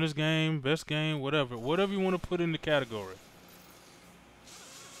 Funnest game, best game, whatever you want to put in the category.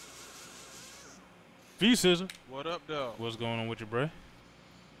 V-Scissor. What up, though? What's going on with you, bruh?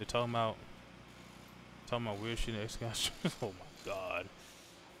 They're talking about weird shit in X-Gas. Oh my god.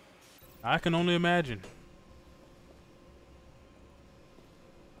 I can only imagine.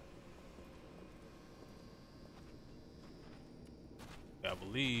 I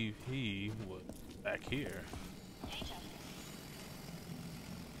believe he was back here.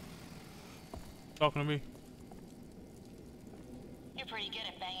 Talking to me? You're pretty good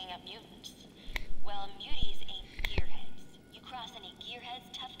at banging up mutants. Well, muties ain't gearheads. You cross any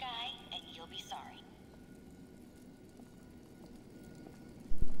gearheads, tough guy, and you'll be sorry.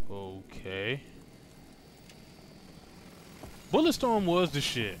 Okay. Bulletstorm was the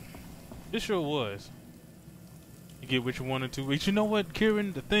shit. It sure was. You get what you wanted to. But you know what,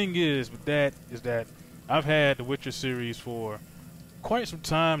 Kieran? The thing is with that is that I've had the Witcher series for quite some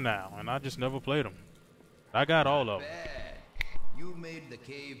time now, and I just never played them. I got all of them. You made the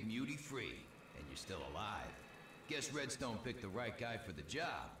cave mutie free, and you're still alive. Guess Redstone picked the right guy for the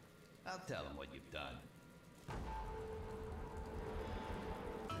job. I'll tell him what you've done.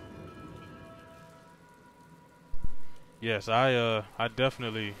 Yes, I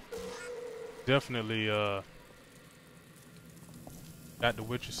definitely got the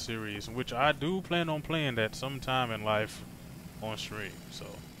Witcher series, which I do plan on playing that sometime in life on stream. So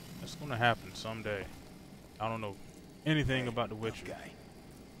that's gonna happen someday. I don't know anything about the Witcher,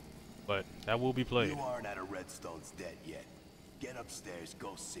 but that will be played. You aren't out of Redstone's debt yet. Get upstairs,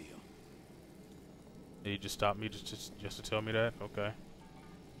 go see him. He just stopped me just to tell me that. Okay.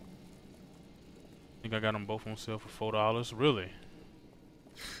 Think I got them both on sale for $4. Really?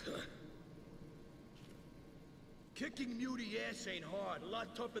 Kicking mutie ass ain't hard. A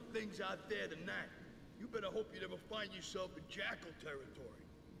lot tougher things out there than that. You better hope you never find yourself in jackal territory.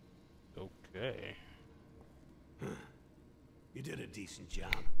 Okay. You did a decent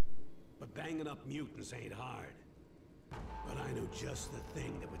job. But banging up mutants ain't hard. But I know just the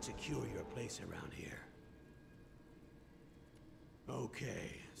thing that would secure your place around here.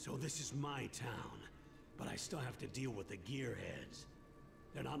 Okay, so this is my town, but I still have to deal with the gearheads.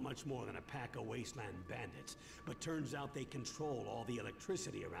 They're not much more than a pack of wasteland bandits, but turns out they control all the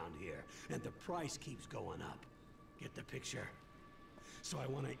electricity around here, and the price keeps going up. Get the picture? So I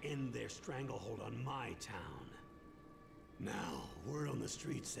want to end their stranglehold on my town. Now, word on the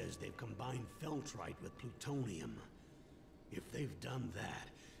street says they've combined Feltrite with plutonium. If they've done that,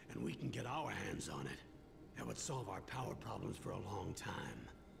 and we can get our hands on it, that would solve our power problems for a long time.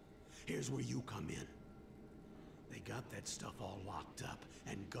 Here's where you come in. They got that stuff all locked up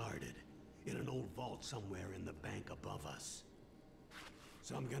and guarded in an old vault somewhere in the bank above us.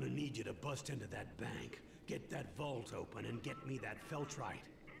 So I'm gonna need you to bust into that bank, get that vault open, and get me that Feltrite.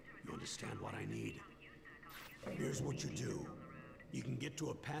 You understand what I need? Here's what you do. You can get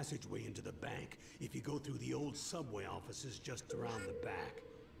to a passageway into the bank if you go through the old subway offices just around the back.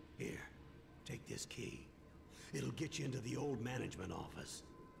 Here, take this key. It'll get you into the old management office.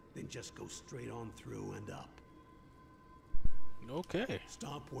 Then just go straight on through and up. Okay.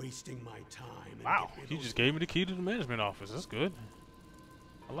 Stop wasting my time. And wow, he just gave me the key to the management office. That's good.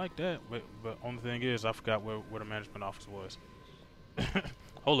 I like that. But only thing is, I forgot where the management office was.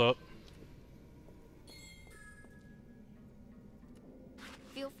 Hold up.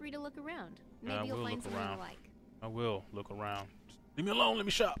 Feel free to look around. Maybe you'll find something you like. I will look around. Leave me alone. Let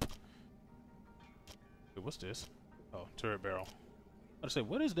me shop. Wait, what's this? Oh, turret barrel. I say,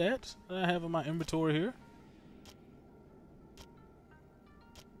 what is that I have in my inventory here?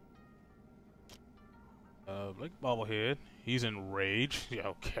 Like bobblehead. He's in rage. Yeah,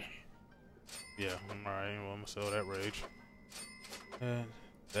 okay. Yeah, I'm alright. I'm gonna sell that rage. And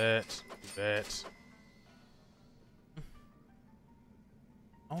that.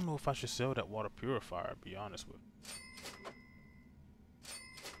 I don't know if I should sell that water purifier, to be honest with you.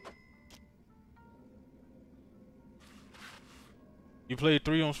 You played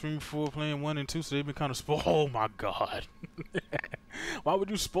 3 on stream before playing 1 and 2, so they've been kind of spoiled. Oh my god. Why would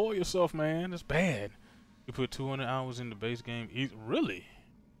you spoil yourself, man? That's bad. You put 200 hours in the base game. Really?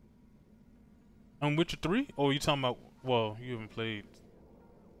 On Witcher 3? Oh, you talking about, well, you haven't played,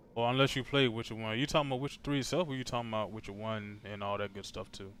 or unless you played Witcher 1. You talking about Witcher 3 itself, or you talking about Witcher 1 and all that good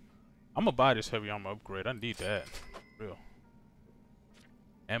stuff too? I'm gonna buy this heavy armor upgrade. I need that. Real.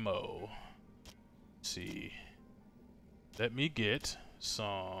 Ammo. Let's see. Let me get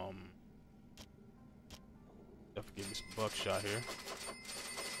some. Definitely give me some buckshot here.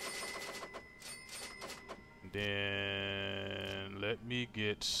 And then let me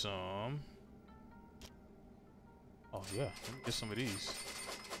get some. Oh yeah, let me get some of these.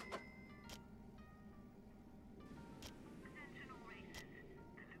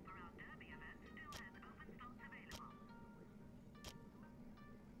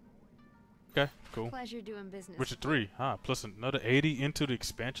 Okay, cool. Pleasure doing business. Witcher 3, huh? Plus another 80 into the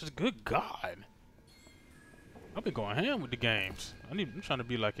expansions. Good God. I've been going ham with the games. I'm trying to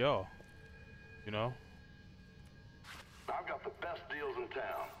be like y'all. You know? I've got the best deals in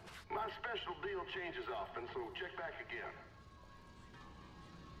town. My special deal changes often, so check back again.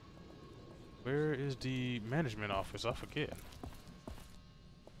 Where is the management office? I forget.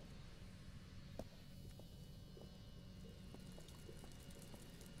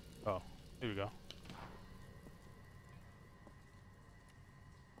 Oh, here we go.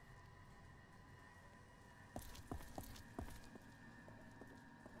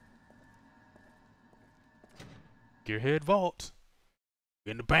 Gearhead Vault.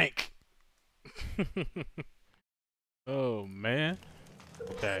 In the bank. Oh man.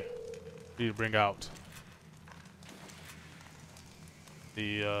 Okay. Need to bring out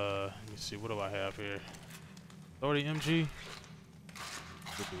the let me see, what do I have here? Authority MG.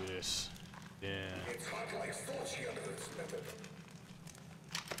 Look at this. Then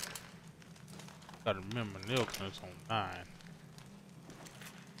gotta remember Nilton's on 9.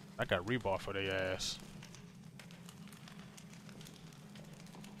 I got rebar for their ass.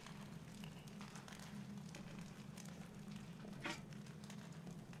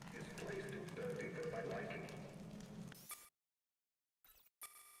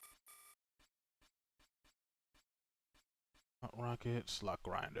 Hot rocket, slot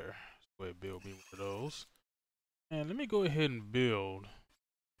grinder. Go ahead, build me one of those. And let me go ahead and build.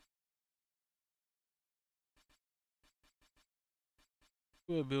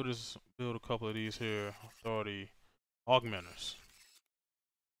 Go ahead, build a couple of these here authority augmenters.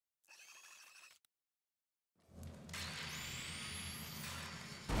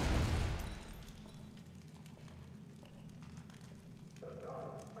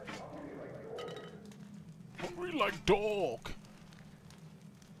 We like dog.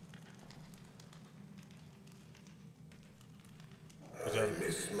 I'm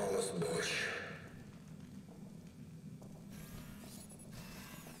the smallest bush.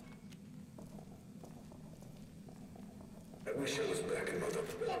 I wish I was back in Mother.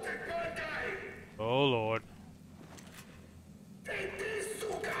 What a good guy! Oh Lord. Take this,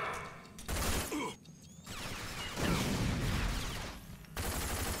 suka!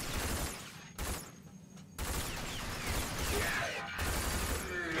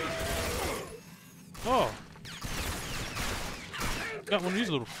 Oh. Got one of these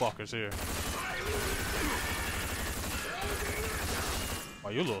little fuckers here.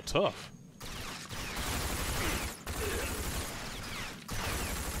 Wow, you're a little tough.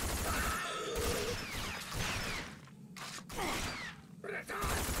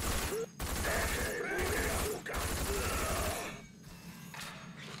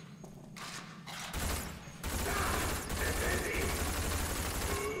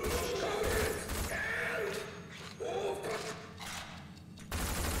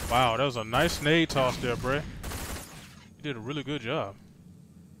 Wow, that was a nice nade toss there, Bray. You did a really good job.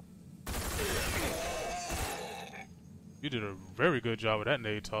 You did a very good job with that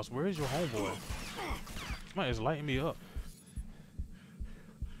nade toss. Where is your homeboy? Somebody is lighting me up.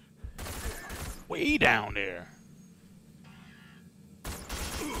 Way down there.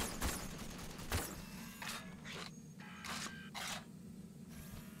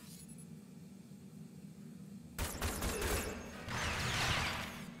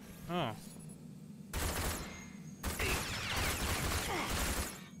 Oh.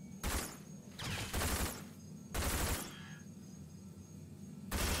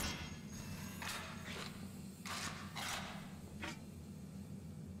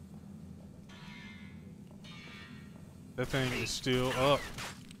 That thing is still up.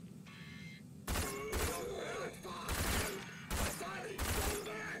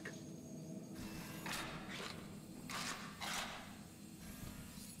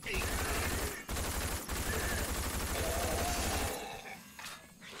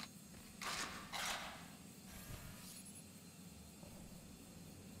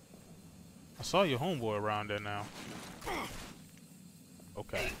 I saw your homeboy around there now.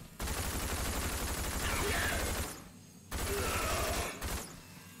 Okay.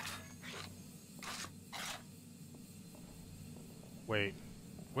 Wait,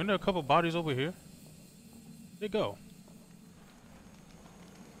 weren't there a couple bodies over here? Where'd they go?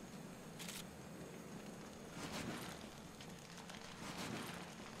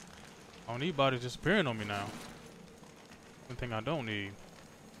 I don't need bodies disappearing on me now. One thing I don't need.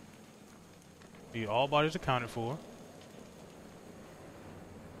 Need all bodies accounted for.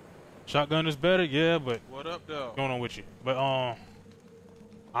 Shotgun is better, yeah, but What up, though? what's going on with you? But I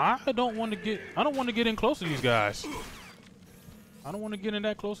don't want to get in close to these guys. I don't want to get in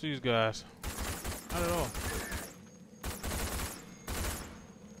that close to these guys. Not at all.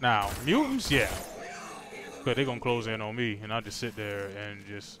 Now, mutants, yeah. But they're gonna close in on me, and I'll just sit there and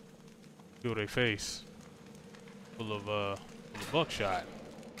just feel their face full of buckshot.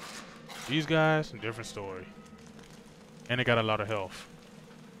 These guys, different story. And they got a lot of health.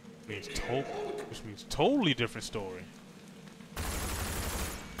 Which means totally different story.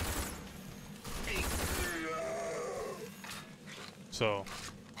 So,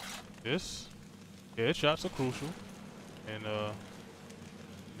 this headshots are crucial, and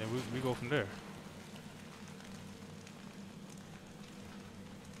then we go from there.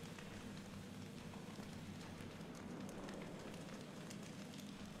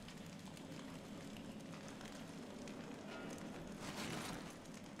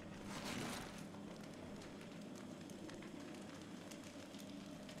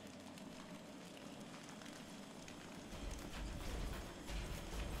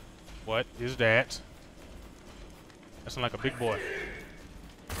 What is that? That sounds like a big boy.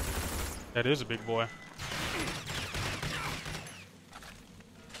 That is a big boy.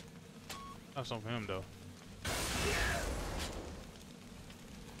 That's something for him though.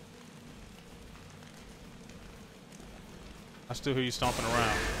 I still hear you stomping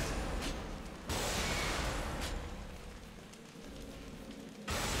around.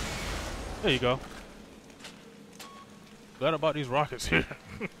 There you go. Glad about these rockets here.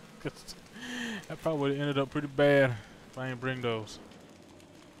 That probably would have ended up pretty bad if I didn't bring those.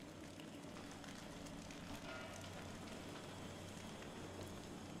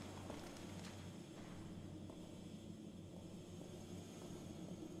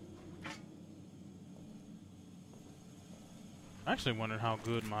 I'm actually wondering how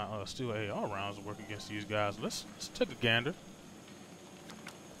good my steel AR rounds work against these guys. Let's take a gander.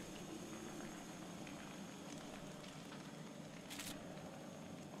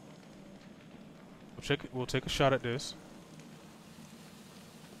 We'll take a shot at this.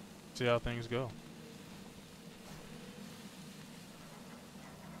 See how things go.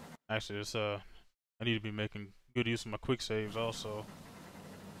 Actually, it's I need to be making good use of my quick saves also.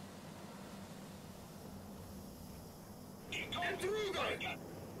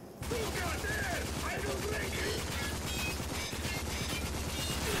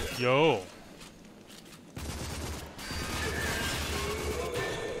 Yo.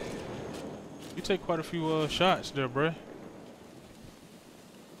 You take quite a few shots there, bruh.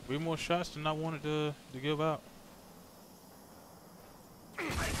 Way more shots than I wanted to give out.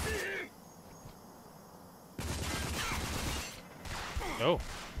 No.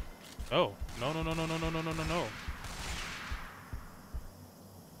 No. No, no, no, no, no, no, no, no, no, no.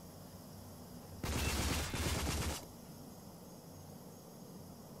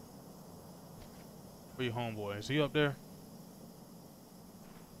 Where your homeboy? Is he up there?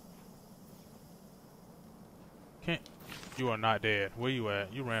 Can't. You are not dead. Where you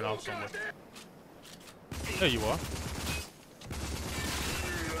at? You ran off somewhere. There you are.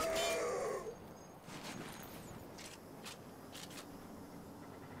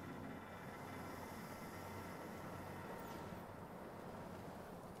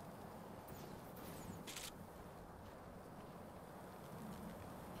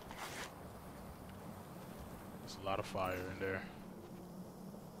 There's a lot of fire in there.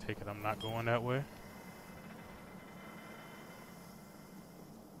 Take it I'm not going that way.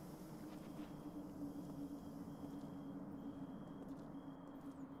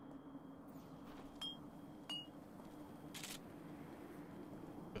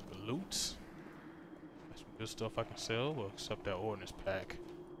 Loot. That's some good stuff I can sell, well, except that ordnance pack.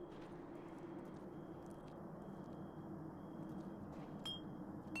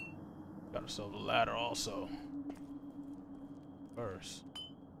 Gotta sell the ladder also. First.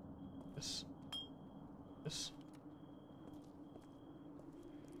 This.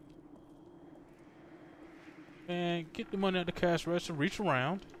 And get the money at the cash register, reach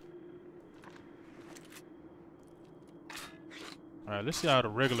around. Alright, let's see how the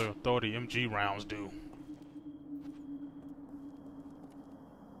regular Authority MG rounds do.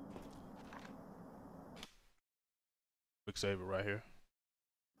 Quick save it right here.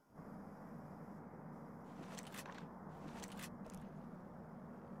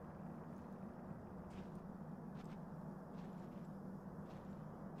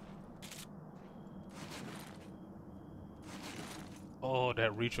 Oh,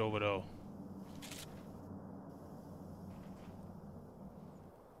 that reach over though.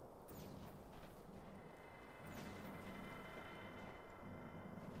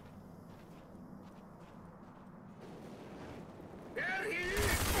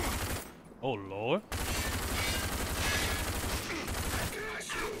 Oh Lord.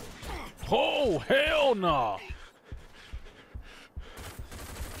 Oh hell no.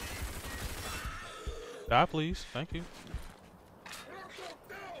 Die please, thank you.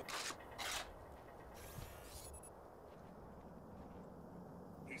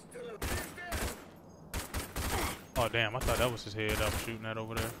 Oh damn, I thought that was his head I was shooting at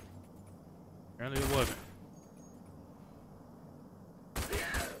over there. Apparently it wasn't.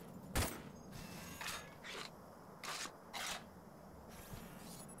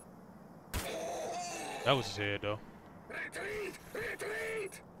 That was his head though. Retreat!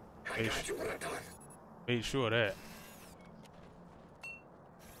 Retreat! I got you, Breton. Made sure of that.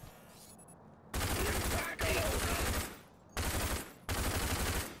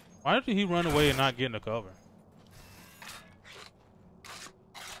 Why did he run away and not get in the cover?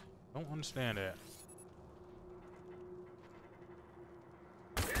 Don't understand that.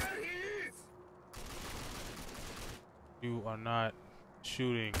 There he is! You are not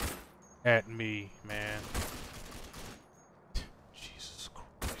shooting at me, man. Jesus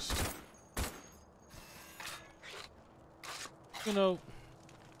Christ. You know,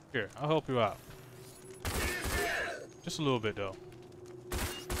 here, I'll help you out. Just a little bit though.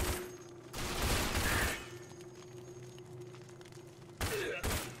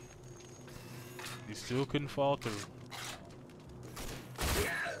 He still couldn't fall through.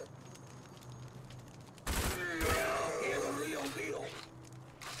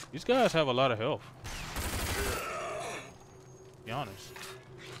 These guys have a lot of health. Be honest.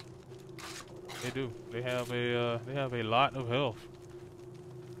 They do. They have a lot of health.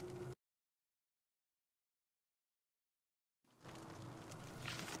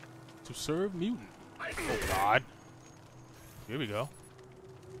 To serve mutant. Oh God. Here we go.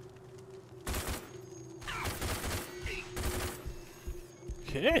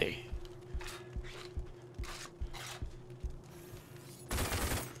 Okay.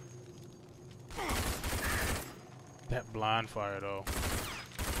 That blind fire though.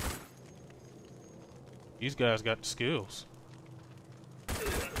 These guys got the skills.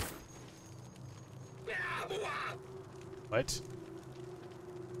 What?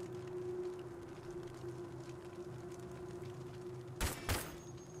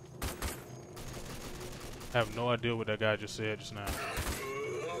 I have no idea what that guy just said just now.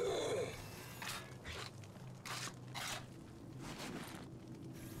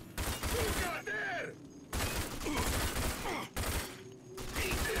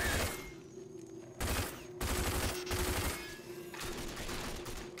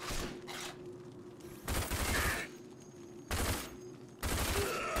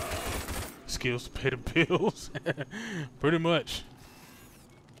 Skills to pay the bills. Pretty much.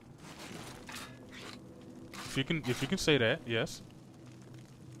 If you can say that, yes.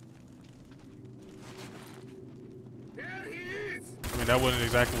 I mean, that wasn't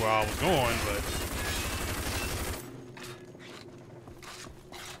exactly where I was going, but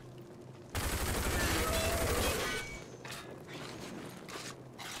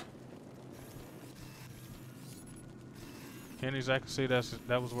can't exactly say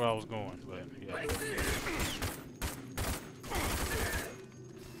that was where I was going, but yeah.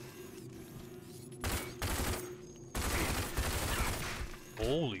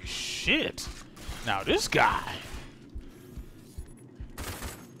 Holy shit! Now this guy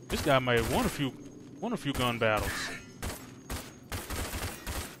may have won a few gun battles.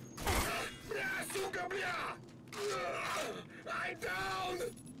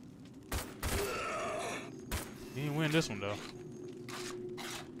 He didn't win this one though.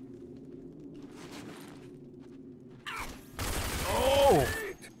 Oh!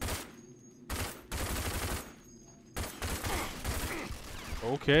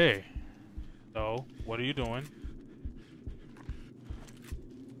 Okay. So, what are you doing?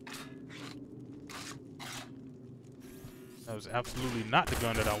 That was absolutely not the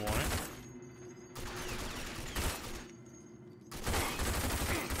gun that I wanted.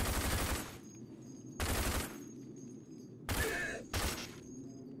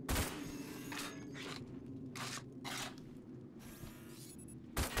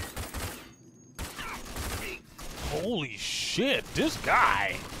 Holy shit, this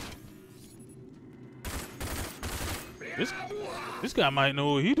guy. This guy might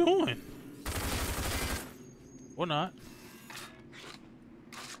know what he's doing. Or not.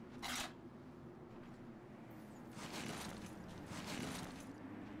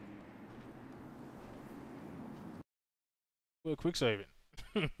 Well, quick save it.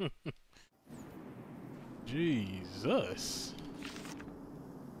 Jesus.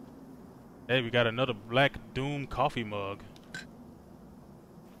 Hey, we got another Black Doom coffee mug.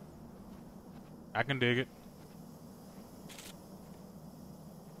 I can dig it.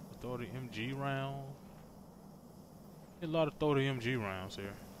 Authority MG round. A lot of Authority MG rounds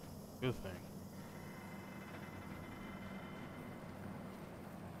here. Good thing.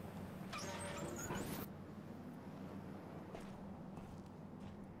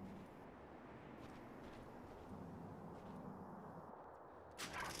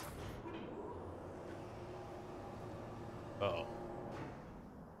 Uh-oh.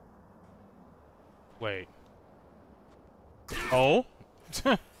 Wait. Oh?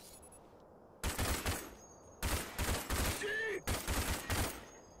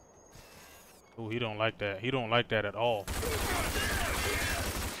 Oh, he don't like that. He don't like that at all.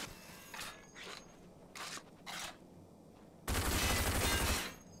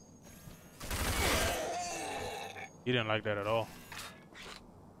 He didn't like that at all.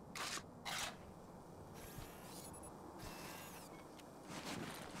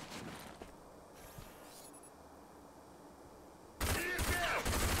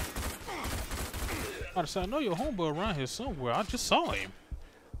 I know your homeboy around here somewhere. I just saw him.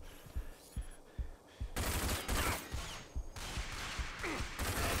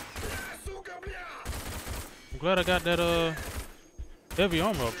 I'm glad I got that heavy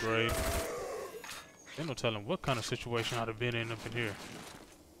armor upgrade. Ain't no telling what kind of situation I'd have been in up in here.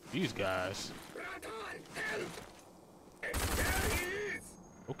 These guys.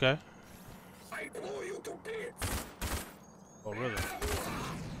 Okay. Oh really?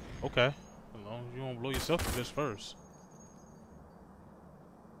 Okay. As long as you don't blow yourself to this first.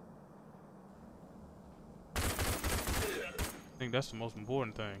 I think that's the most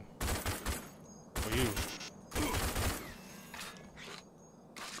important thing for you.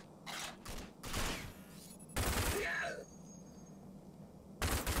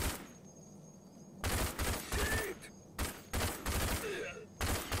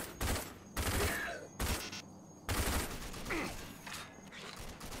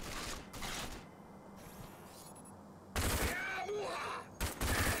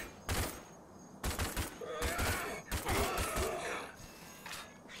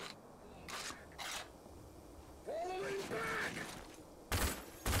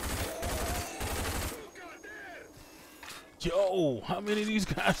 Yo, how many of these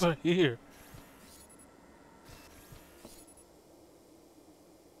guys are here?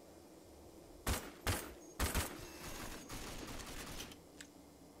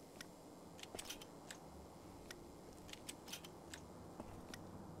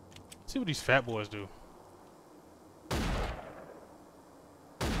 See what these fat boys do.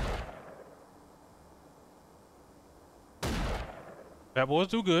 Fat boys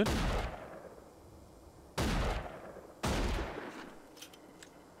do good.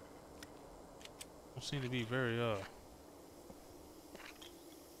 Don't seem to be very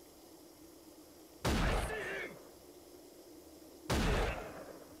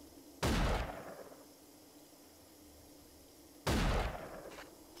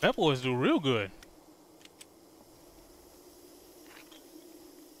Fat boys do real good.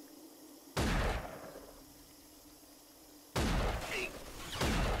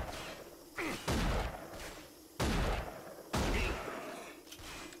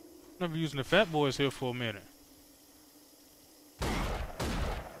 Never using the fat boys here for a minute.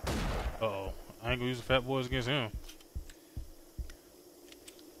 Uh-oh. I ain't gonna use the fat boys against him.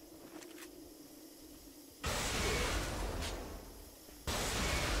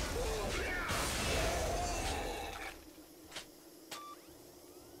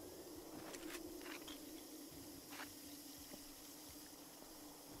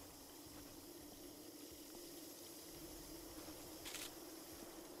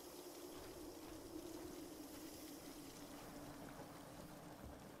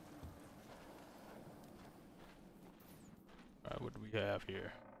 What do we have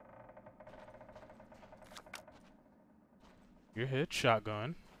here? Your hit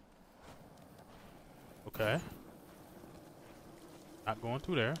shotgun. Okay. Not going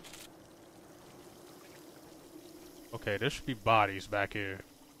through there. Okay, there should be bodies back here.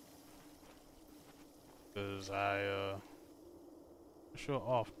 Cause I show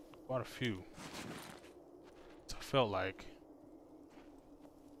off quite a few. I felt like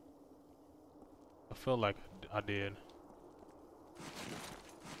I did.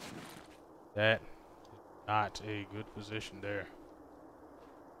 That is not a good position there.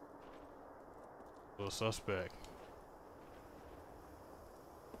 For a suspect.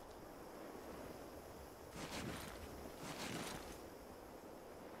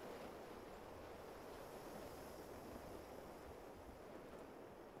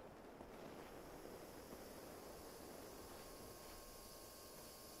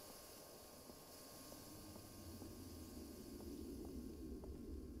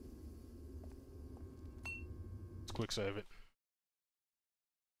 Quick save it,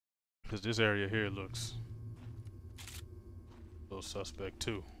 because this area here looks a little suspect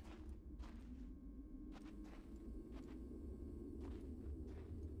too.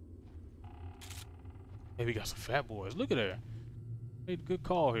 Hey, we got some fat boys. Look at that. Made a good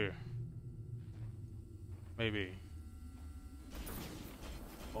call here. Maybe.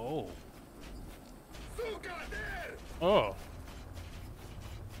 Oh. Oh.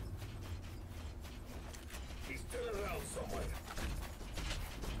 Somewhere.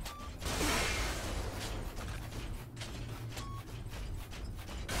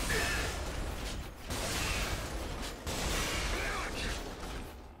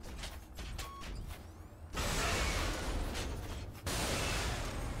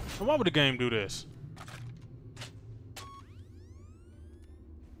 Why would the game do this?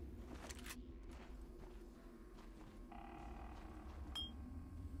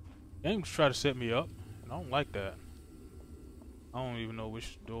 Games try to set me up, and I don't like that. I don't even know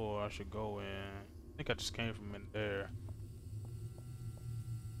which door I should go in. I think I just came from in there.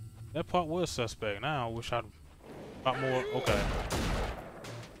 That part was suspect. Now I wish I'd got more. Okay.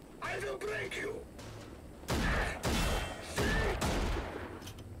 I will break you.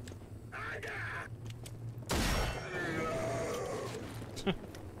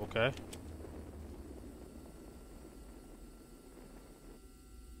 Okay.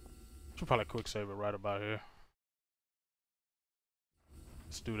 Should probably quick save it right about here.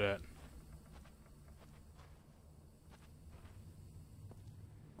 Let's do that.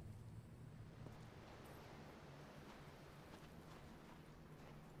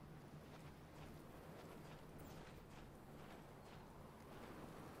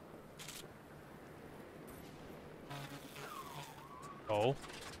 Oh.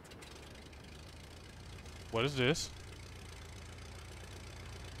 What is this?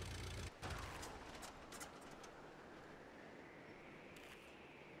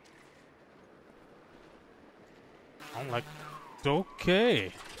 I'm like,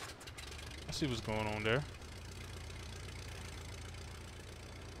 okay. I see what's going on there.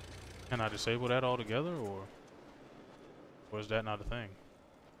 Can I disable that altogether, or is that not a thing?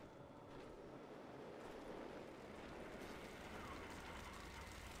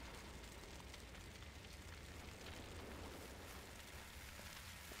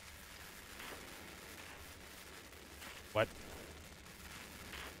 What?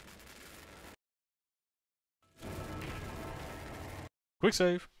 Quick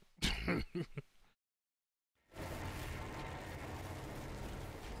save.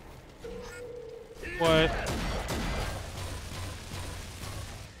 What?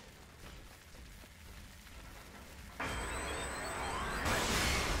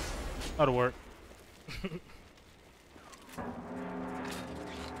 That'll work.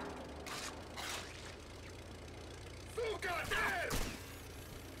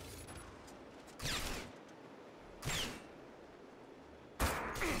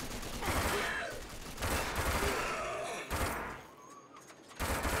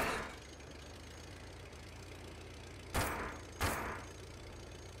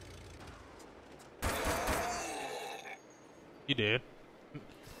 You did.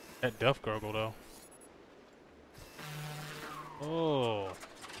 That death gurgle though. Oh.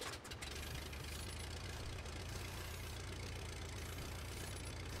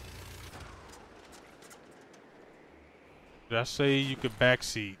 Did I say you could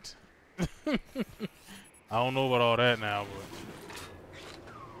backseat? I don't know about all that now, but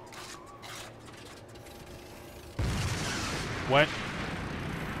what?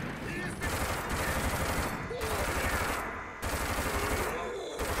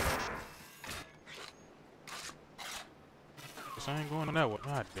 I ain't going on that way.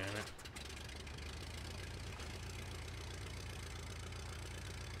 God damn it.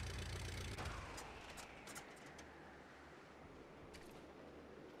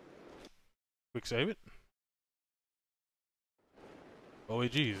 Quick save it. Oh,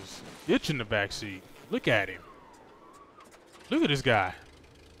 Jesus. Itch in the back seat. Look at him. Look at this guy.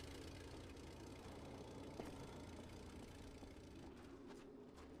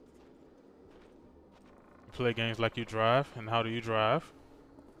 Play games like you drive, and how do you drive?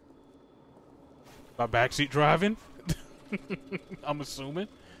 By backseat driving? I'm assuming.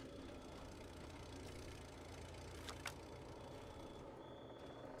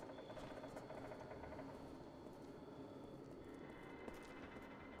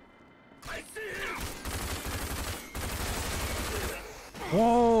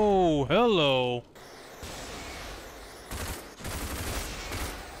 Whoa, hello.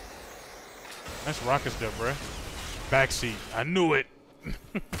 That's rockets there, bruh. Backseat. I knew it.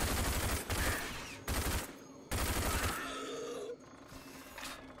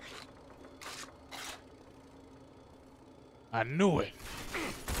 I knew it.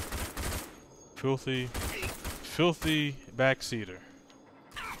 Filthy, filthy backseater.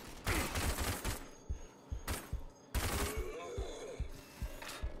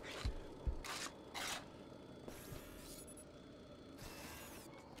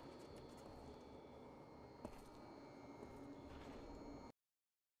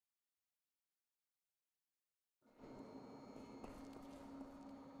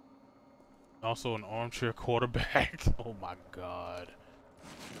 Also an armchair quarterback. Oh my God.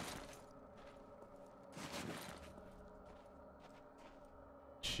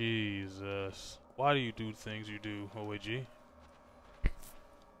 Jesus. Why do you do things you do, OAG?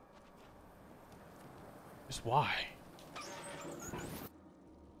 Just why?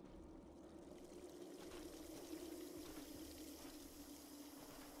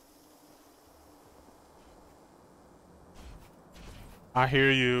 I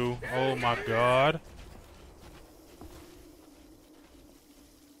hear you. Oh my God.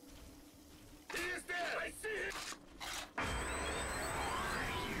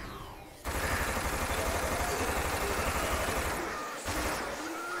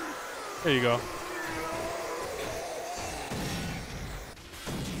 There you go.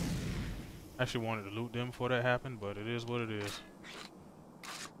 Actually wanted to loot them before that happened, but it is what it is.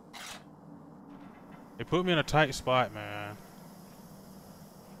 They put me in a tight spot, man.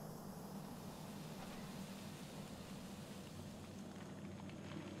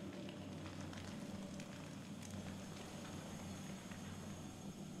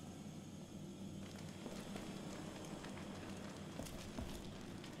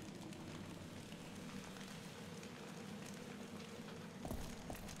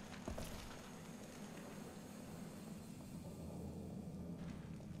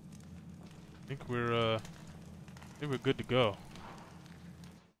 I think we're good to go.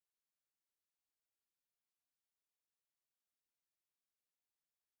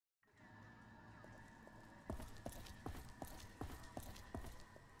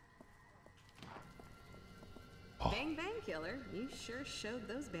 Bang Bang Killer, you sure showed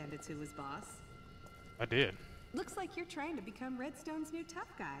those bandits who was boss. I did. Looks like you're trying to become Redstone's new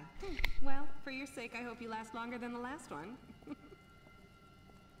tough guy. Well, for your sake, I hope you last longer than the last one.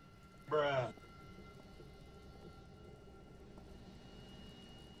 Bruh.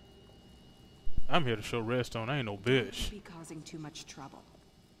 I'm here to show Redstone I ain't no bitch. Be causing too much trouble.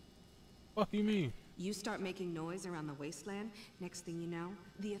 What do you mean? You start making noise around the wasteland, next thing you know,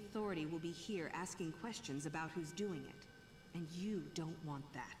 the authority will be here asking questions about who's doing it. And you don't want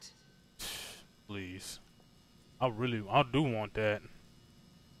that. Please. I do want that.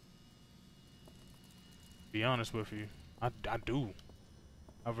 Be honest with you. I do.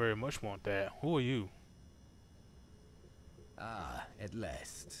 I very much want that. Who are you? Ah, at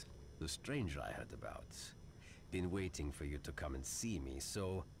last. The stranger I heard about. Been waiting for you to come and see me,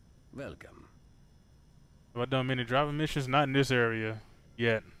 so welcome. Have I done many driving missions? Not in this area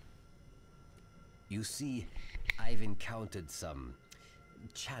yet. You see, I've encountered some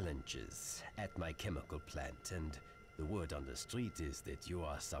challenges at my chemical plant, and the word on the street is that you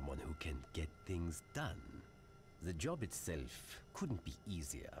are someone who can get things done. The job itself couldn't be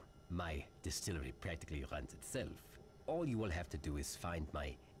easier. My distillery practically runs itself. All you will have to do is find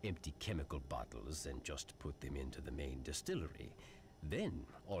my empty chemical bottles and just put them into the main distillery. Then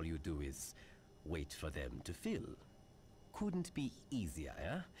all you do is wait for them to fill. Couldn't be easier,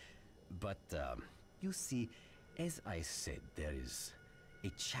 eh? But you see, as I said, there is a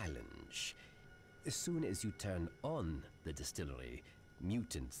challenge. As soon as you turn on the distillery,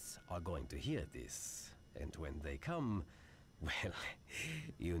 mutants are going to hear this. And when they come, well,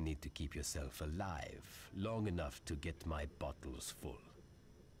 you need to keep yourself alive long enough to get my bottles full.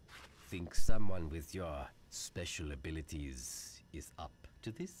 Think someone with your special abilities is up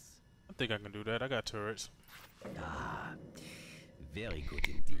to this? I think I can do that. I got turrets. Ah, very good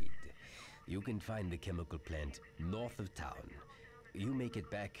indeed. You can find the chemical plant north of town. You make it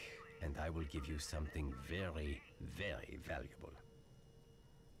back, and I will give you something very, very valuable.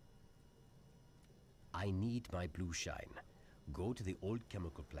 I need my blue shine. Go to the old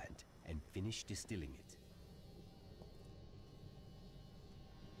chemical plant and finish distilling it.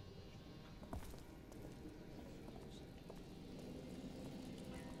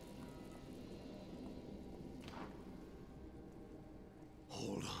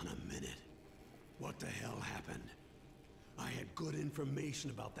 Hold on a minute. What the hell happened? I had good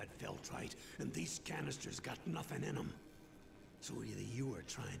information about that Feltrite, and these canisters got nothing in them. So either you were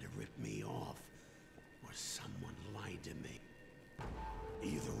trying to rip me off, or someone lied to me.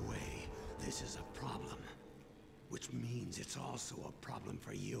 Either way, this is a problem. Which means it's also a problem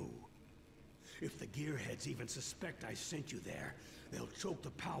for you. If the gearheads even suspect I sent you there, they'll choke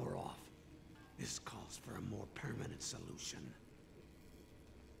the power off. This calls for a more permanent solution.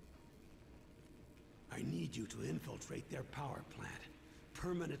 I need you to infiltrate their power plant,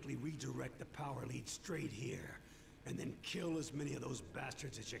 permanently redirect the power lead straight here, and then kill as many of those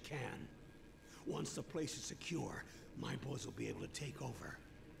bastards as you can. Once the place is secure, my boys will be able to take over.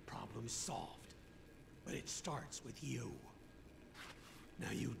 Problem solved. But it starts with you.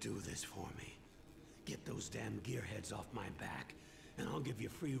 Now you do this for me. Get those damn gearheads off my back, and I'll give you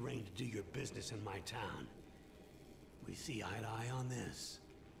free rein to do your business in my town. We see eye to eye on this?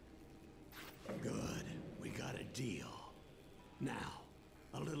 Good. We got a deal. Now,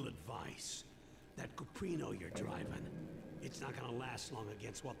 a little advice. That Cuprino you're driving, it's not gonna last long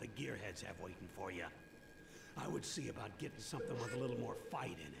against what the gearheads have waiting for you. I would see about getting something with a little more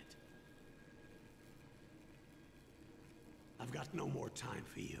fight in it. I've got no more time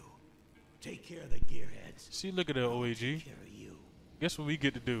for you. Take care of the gearheads. See, look at the OAG. Guess what we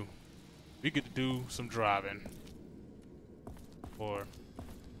get to do? We get to do some driving. Or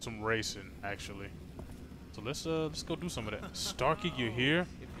some racing, actually. So let's go do some of that. Starkey, you here?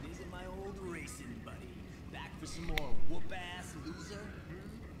 If it isn't my old racing buddy, back for some more whoop-ass loser.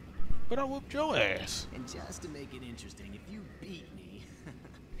 But I whooped your ass. And just to make it interesting, if you beat me,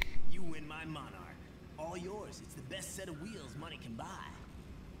 you win my Monarch. All yours. It's the best set of wheels money can buy.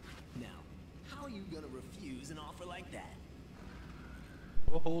 Now, how are you gonna refuse an offer like that?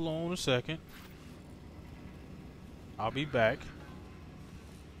 Well, hold on a second. I'll be back.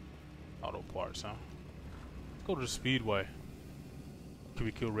 Auto parts, huh? Let's go to the Speedway. Can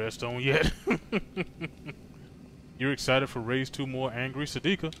we kill Redstone yet? You're excited for Race 2 more angry?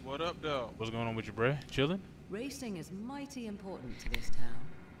 Sadika. What up, though? What's going on with you, bruh? Chillin'? Racing is mighty important to this town.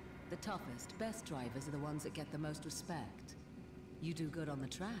 The toughest, best drivers are the ones that get the most respect. You do good on the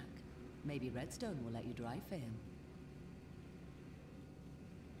track. Maybe Redstone will let you drive for him.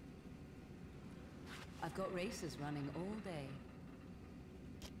 I've got races running all day.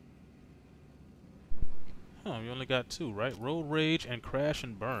 Huh, you only got 2, right? Road Rage and Crash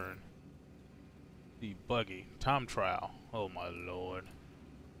and Burn. The Buggy. Time Trial. Oh my lord.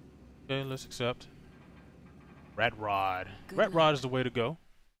 Okay, let's accept. Rat Rod. Rat Rod is the way to go,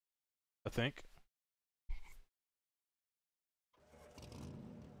 I think.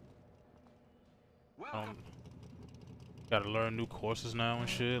 Gotta learn new courses now and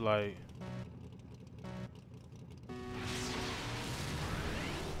shit, like...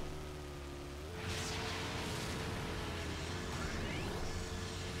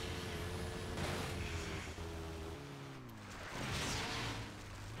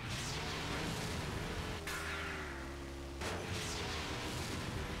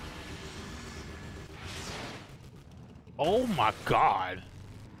 Oh my god!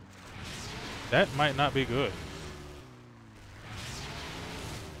 That might not be good.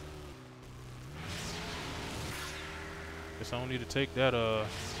 Guess I don't need to take that, Oh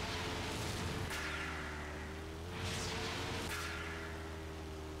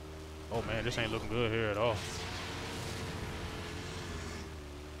man, this ain't looking good here at all.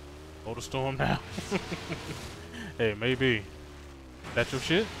 Hold the storm now. Hey, maybe. That's your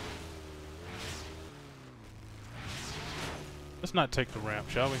shit? Let's not take the ramp,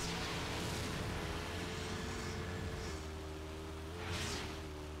 shall we?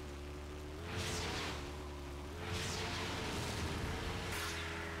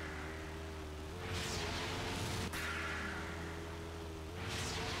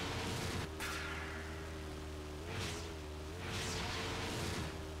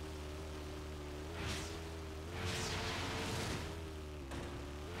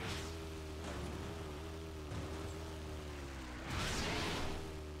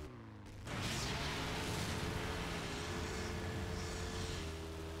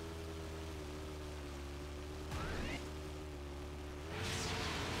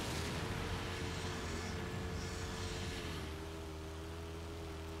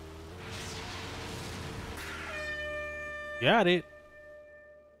 Got it.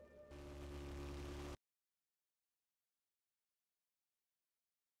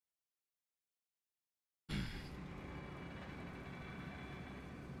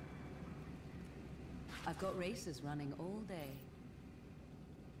 I've got races running all day.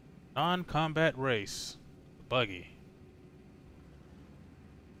 Non-combat race. Buggy.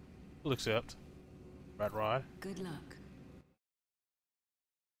 We'll accept. Rat Rod. Good luck.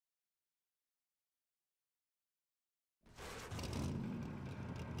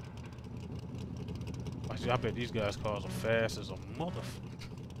 I bet these guys' cars are fast as a motherfucker.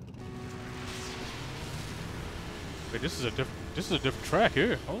 Wait, this is a different track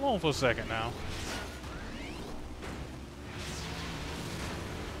here. Hold on for a second now.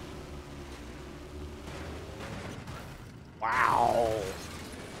 Wow.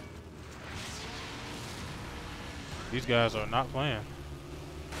 These guys are not playing.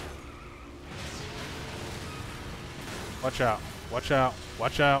 Watch out. Watch out.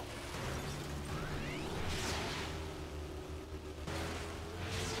 Watch out.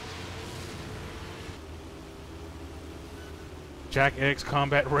 Jack X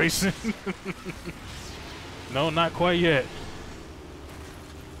Combat Racing. No, not quite yet.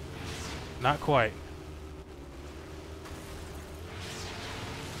 Not quite.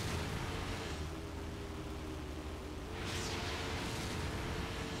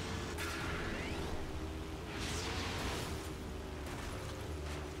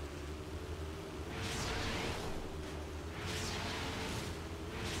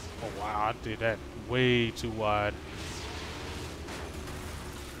 Oh wow, I did that way too wide.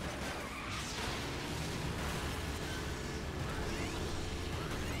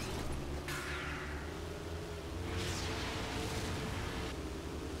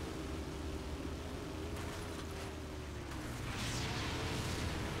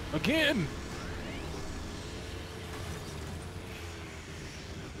 Again!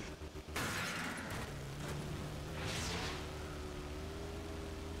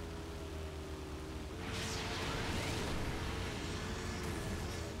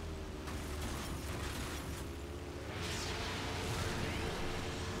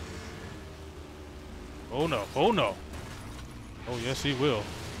 Oh no, oh no. Oh yes, he will.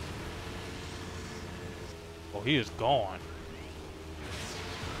 Oh, he is gone.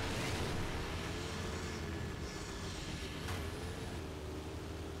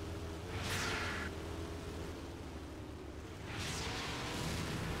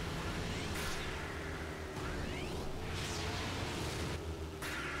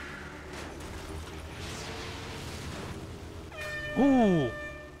 Ooh.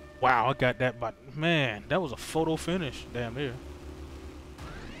 Wow, I got that, but man, that was a photo finish. Damn near.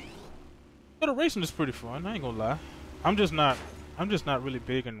 Yeah, the racing is pretty fun. I ain't gonna lie. I'm just not really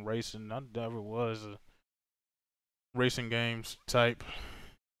big in racing. I never was a racing games type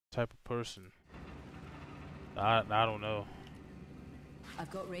of person. I don't know.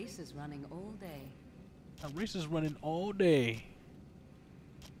 I've got races running all day. Races running all day.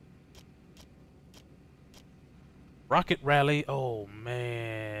 Rocket Rally. Oh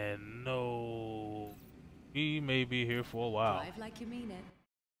man, no. He may be here for a while. Drive like you mean it.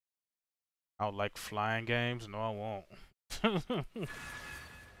 I would like flying games. No, I won't. Welcome,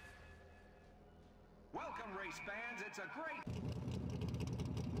 race fans. It's a great.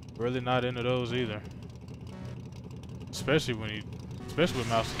 Really not into those either. Especially with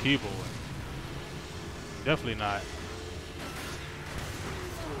mouse and keyboard. Definitely not.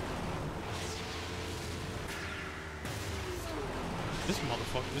 This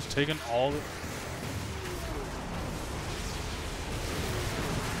motherfucker is taking all the...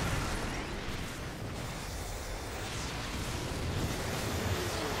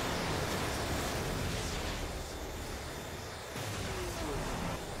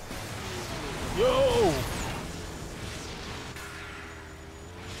 Yo!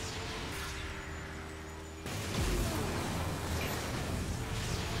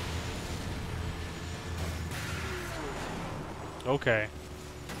 Okay.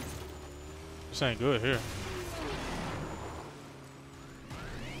 This ain't good here.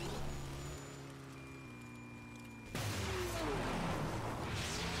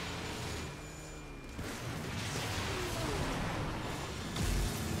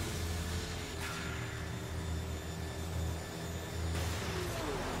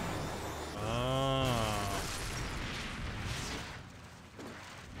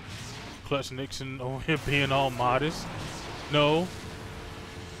 Clutch Nixon over here being all modest. No.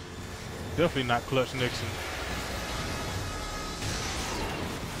 Definitely not Clutch Nixon.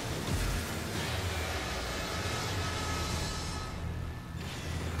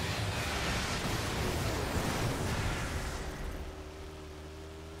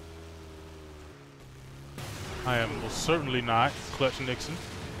 I am most certainly not Clutch Nixon.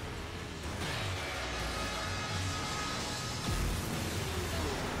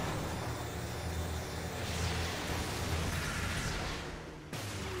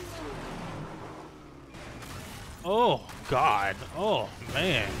 Oh, God. Oh,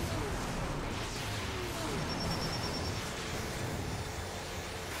 man.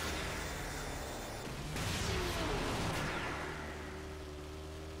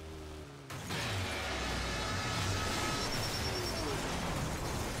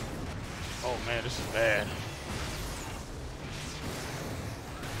 Oh, man, this is bad.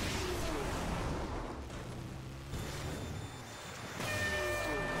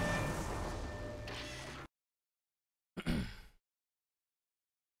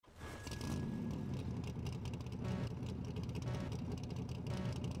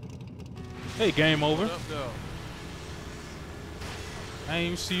 Hey, game over. What up, though? I ain't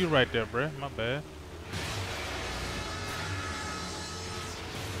even see you right there, bruh. My bad.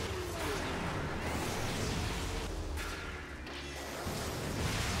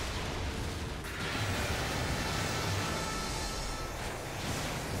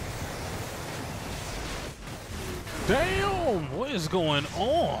 Damn! What is going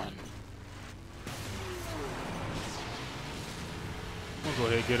on? I'm gonna go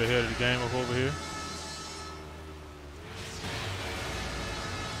ahead and get ahead of the game up over here.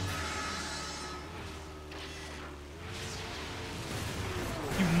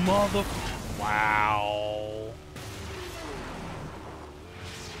 You mother... Wow.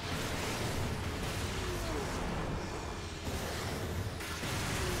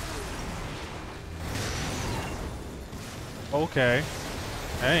 Okay.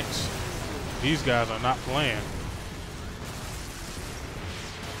 Thanks. These guys are not playing.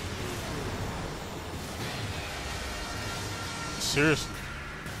 Seriously.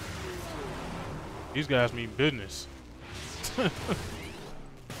 These guys mean business.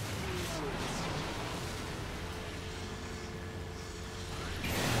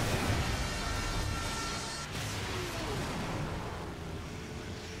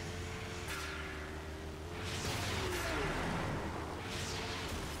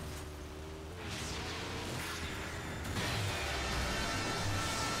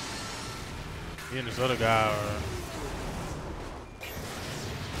 He and this other guy are...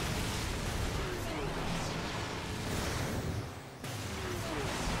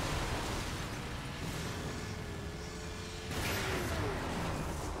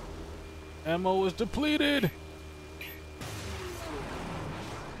 Ammo is depleted.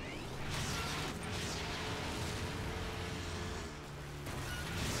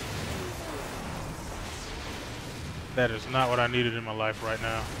 That is not what I needed in my life right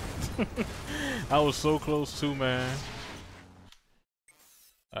now. I was so close to, man.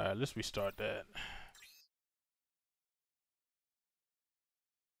 Alright, let's restart that.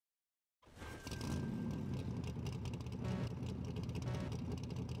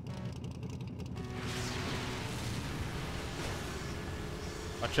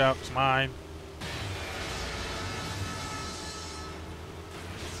 Watch out, it's mine.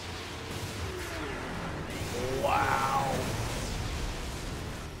 Wow.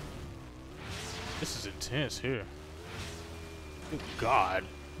 This is intense here. Good God.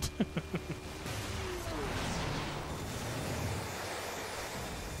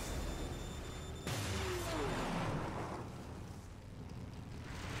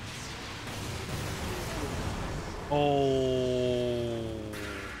 Oh.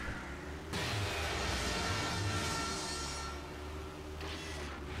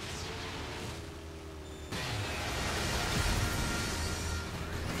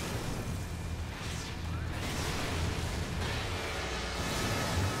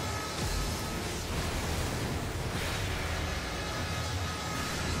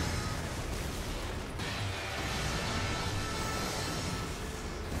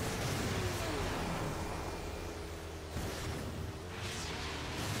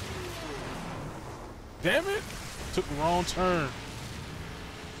 Damn it! Took the wrong turn.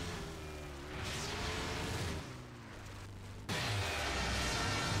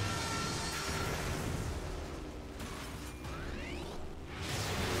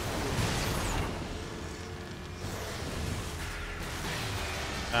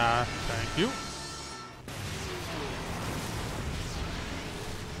 Thank you.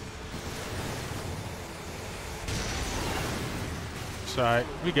 It's alright,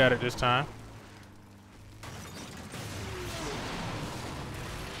 we got it this time.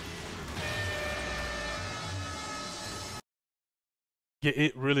 Yeah,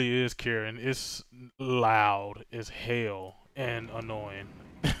 it really is, Karen. It's loud as hell and annoying.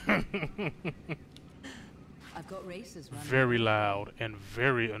 I've got races running. Very loud and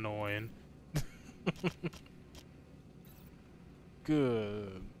very annoying.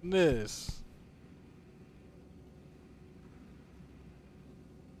 Goodness.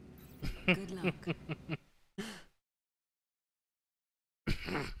 Good luck.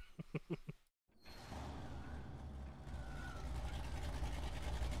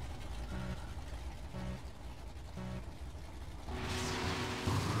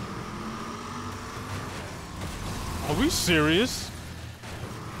 Are we serious?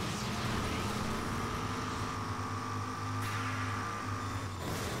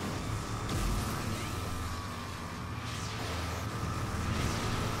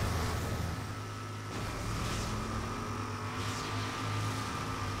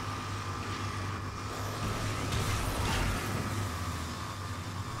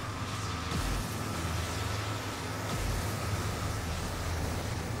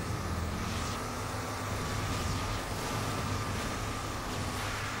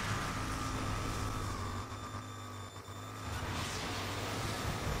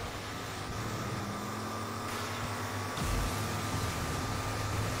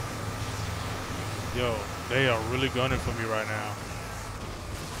 Yo, they are really gunning for me right now.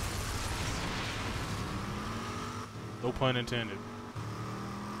 No pun intended.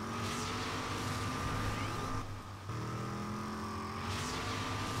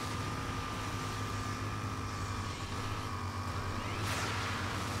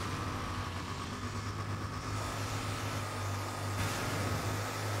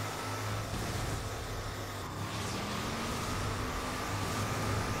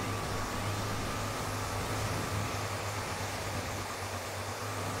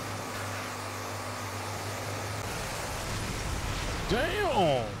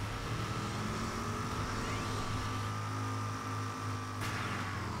 Damn!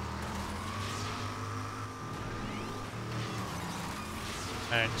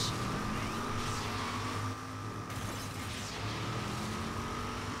 Thanks.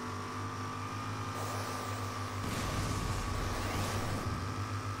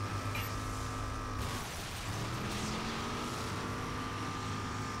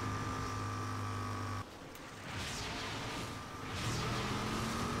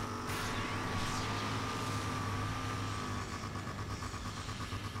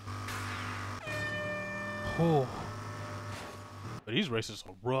 Oh. But these races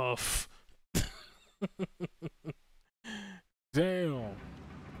are rough. Damn.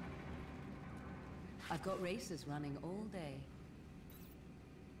 I've got races running all day.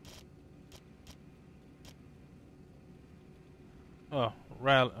 Oh,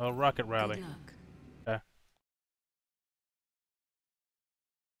 rocket rally. Good luck. Yeah.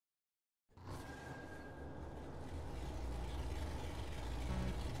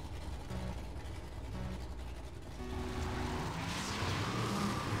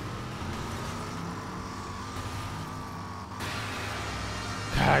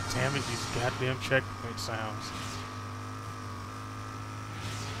 God damn it, these goddamn checkpoint sounds.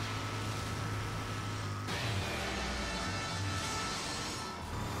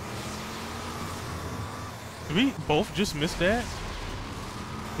 Did we both just miss that?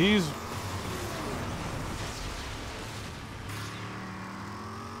 He's...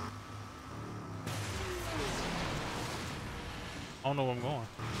 I don't know where I'm going.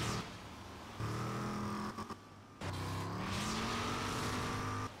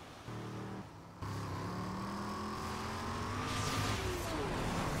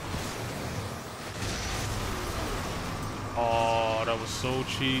 Oh, that was so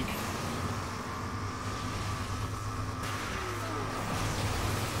cheap.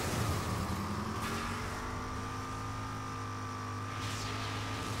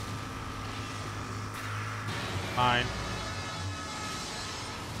 Fine.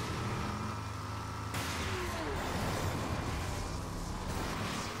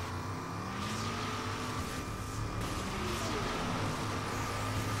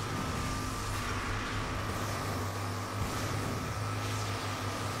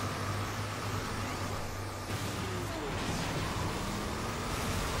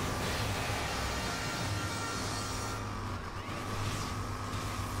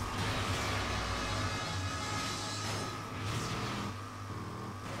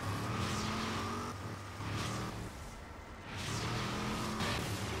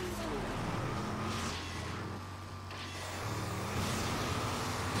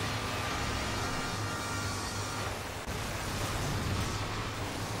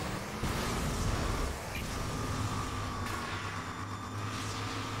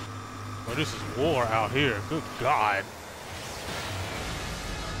 Oh, this is war out here. Good God.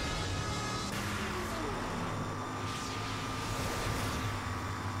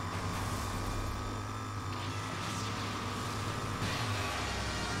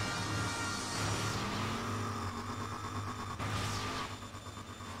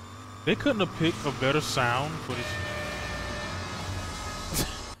 They couldn't have picked a better sound for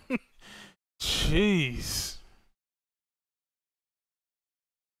this. Jeez.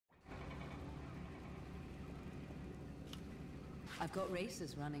 I've got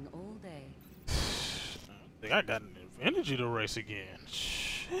races running all day. I think I got enough energy to race again.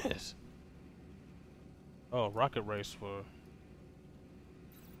 Shit. Oh, rocket race for...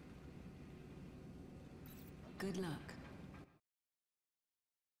 Good luck.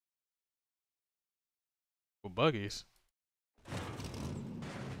 For buggies.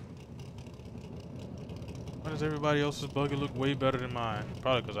 Why does everybody else's buggy look way better than mine?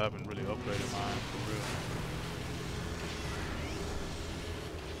 Probably because I haven't really upgraded mine for real.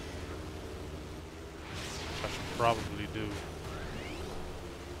 I should probably do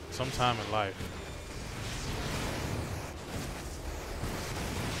sometime in life.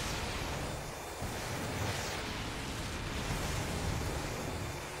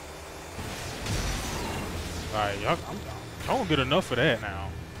 Alright, y'all, I don't get enough of that now.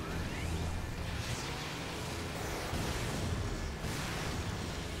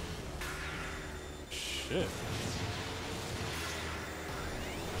 Shit.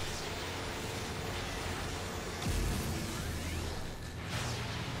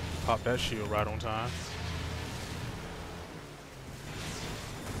 Pop that shield right on time.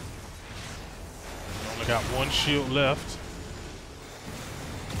 Only got one shield left.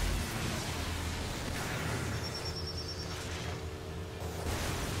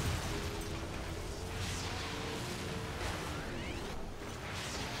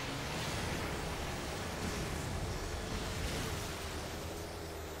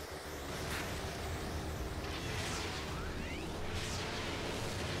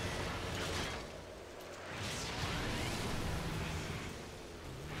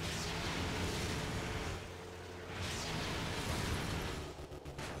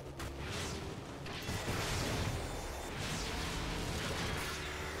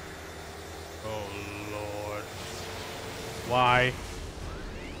 Why?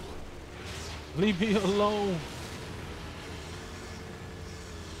 Leave me alone.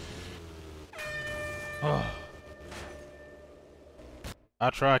 I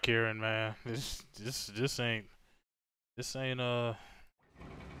try, Kieran, man. This ain't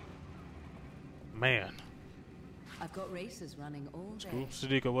man. I've got races running all day. Cool.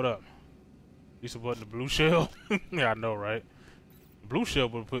 Siddiqa, what up? Lisa button the blue shell? Yeah, I know, right? Blue shell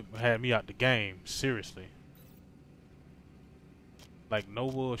would have had me out the game. Seriously. Like, no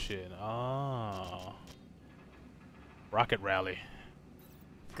bullshit. Ah. Rocket Rally.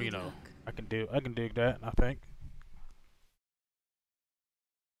 Prino. I can dig that, I think.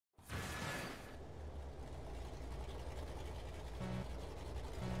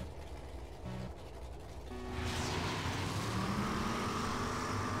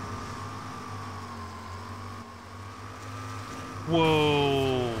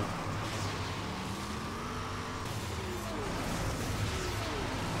 Whoa.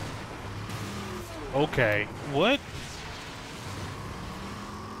 Okay. What?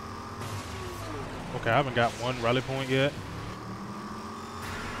 Okay, I haven't got one rally point yet.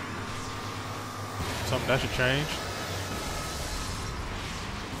 Something that should change.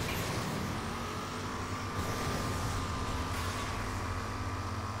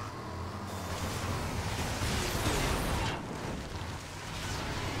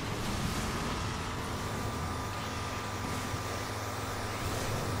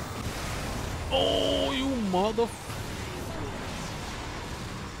 Oh, you mother...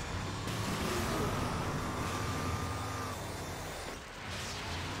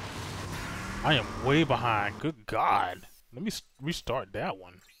 I am way behind. Good God. Let me restart that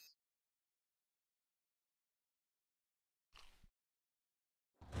one.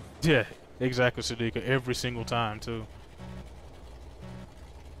 Yeah, exactly, Siddiqa. Every single time, too.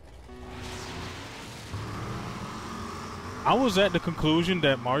 I was at the conclusion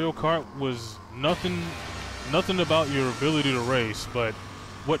that Mario Kart was nothing about your ability to race, but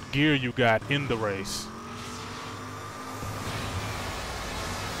what gear you got in the race.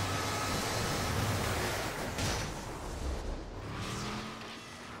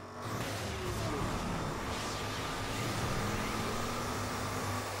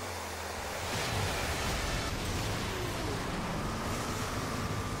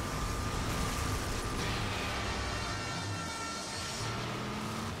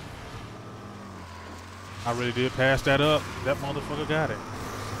 I really did pass that up. That motherfucker got it.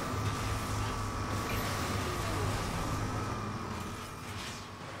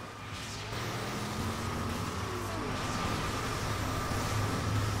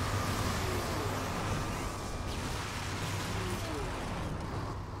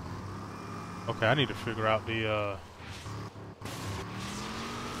 Okay, I need to figure out the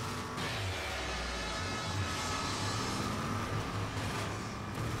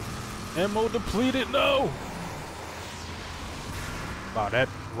ammo depleted, no! Wow, that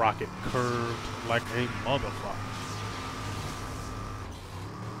rocket curved like a motherfucker.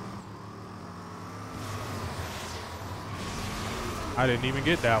 I didn't even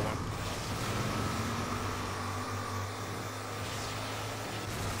get that one.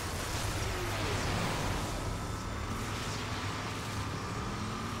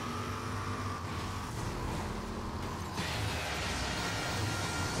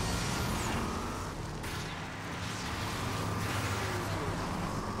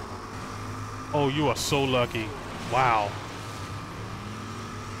 Oh, you are so lucky. Wow.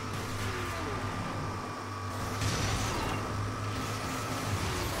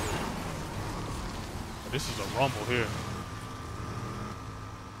 This is a rumble here.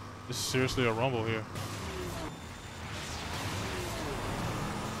 This is seriously a rumble here.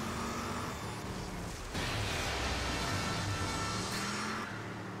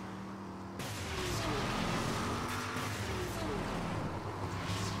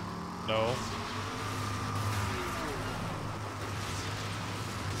 No.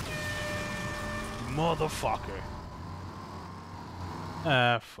 Motherfucker.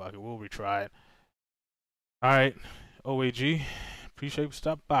 Ah, fuck it. We'll retry it. Alright. OAG. Appreciate you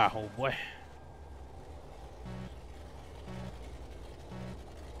stopping by, homeboy.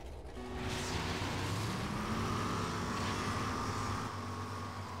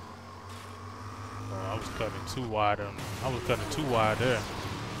 Oh, I was cutting too wide. I was cutting too wide there.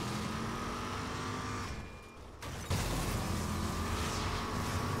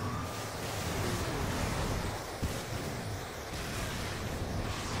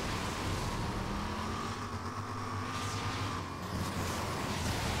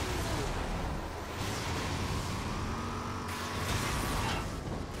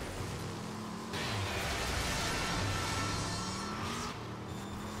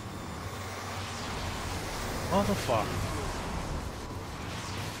 Motherfucker.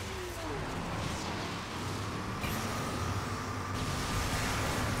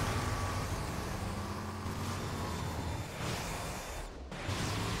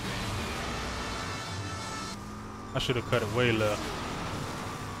 I should have cut it way left.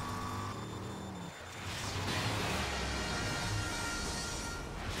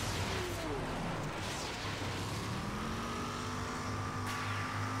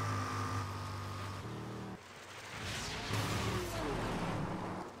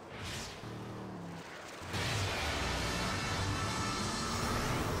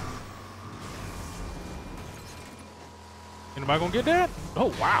 Anybody gonna get that?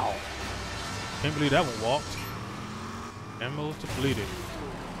 Oh wow. Can't believe that one walked. Ammo depleted.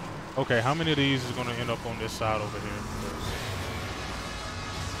 Okay, how many of these is gonna end up on this side over here?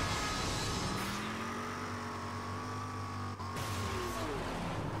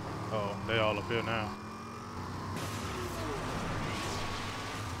 Oh, they all up here now.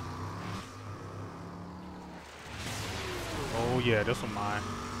 Oh yeah, this one mine.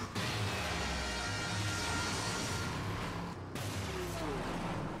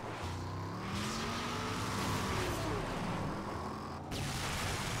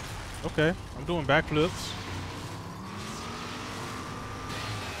 Okay, I'm doing backflips.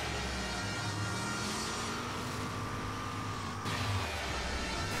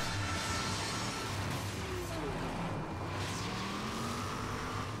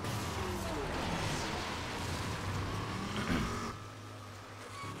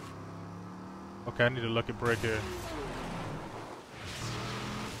 Okay, I need a lucky break here.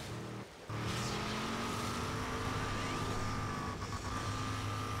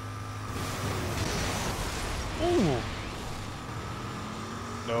 Ooh.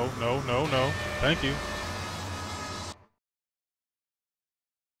 No, no, no, no. Thank you.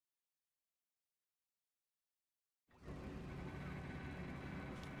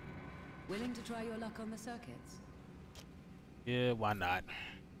 Willing to try your luck on the circuits? Yeah, why not?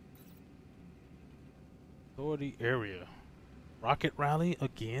 Authority area. Rocket rally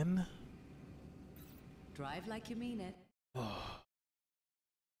again? Drive like you mean it.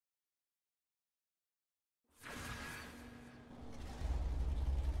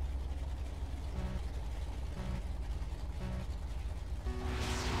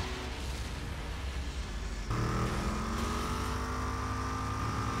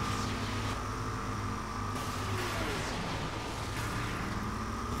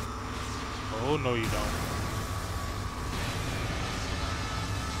 Oh, no you don't.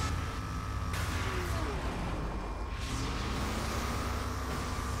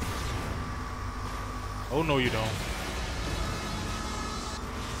 Oh, no you don't.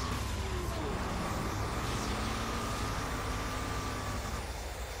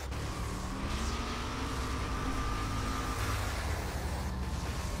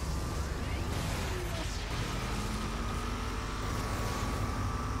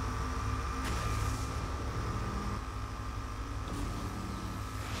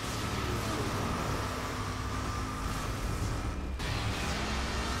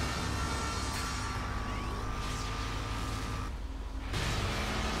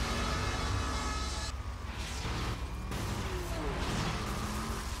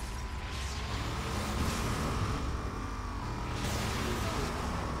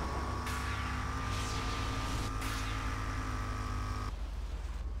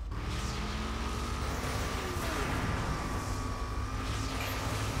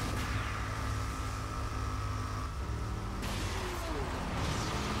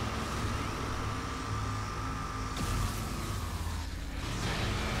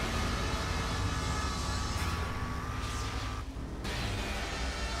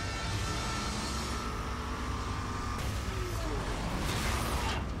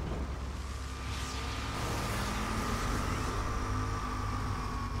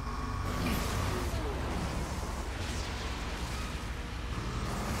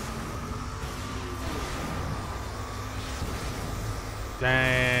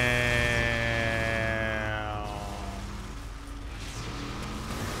 Damn.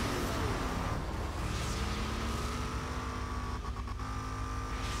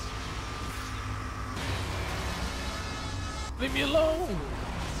 Leave me alone.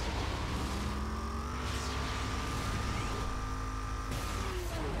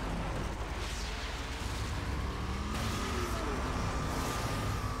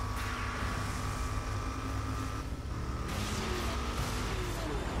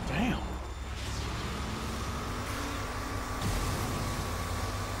 Damn.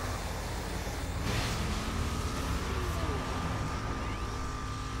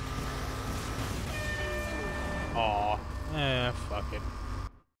 Aw, fuck it.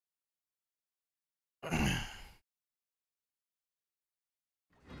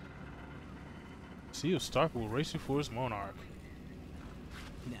 Sea of Stark will race you for his monarch.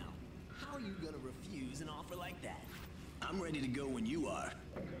 Now, how are you gonna refuse an offer like that? I'm ready to go when you are.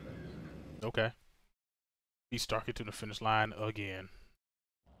 Okay. Be Starkey to the finish line again.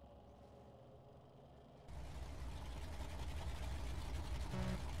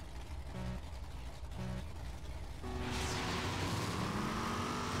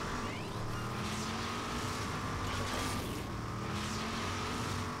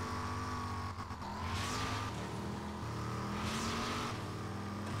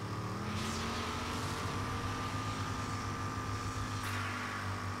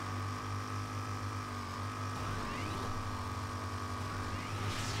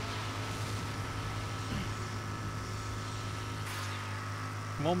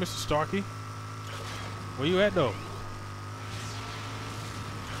 Come on, Mr. Starkey. Where you at, though?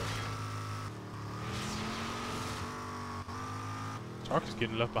 Starkey's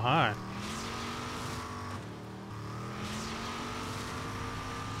getting left behind.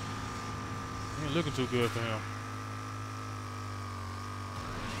 Ain't looking too good for him.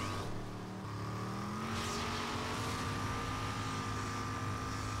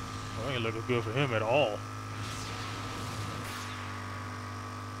 Well, ain't looking good for him at all.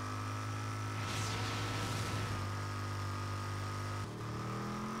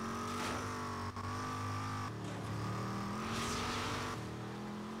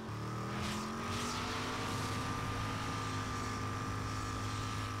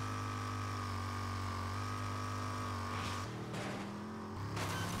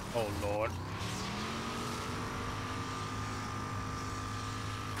 Oh Lord.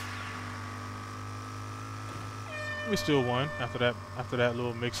 We still won after that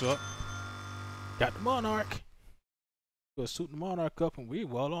little mix up. Got the Monarch. We'll suit the Monarch up and we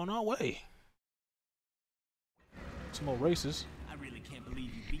well on our way. Some more races. I really can't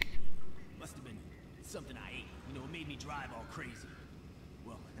believe you beat me. Must have been something I ate. You know, it made me drive all crazy.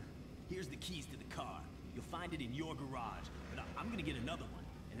 Well, here's the keys to the car. You'll find it in your garage, but I'm gonna get another one.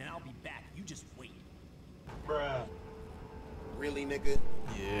 And then I'll be back. You just wait. Bruh. Really, nigga?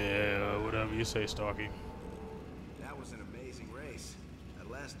 Yeah, whatever you say, Starkey. That was an amazing race. That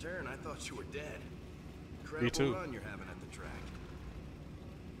last turn, I thought you were dead. Me too. Incredible run you're having at the track.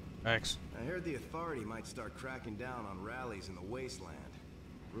 Thanks. I heard the Authority might start cracking down on rallies in the wasteland.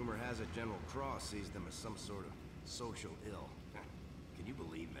 Rumor has it General Cross sees them as some sort of social ill. Can you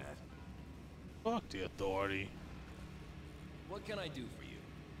believe that? Fuck the Authority. What can I do for you?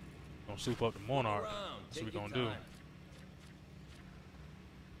 Gonna soup up the Monarch. That's what we gonna do.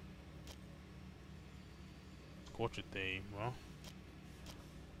 Scorcher theme, well.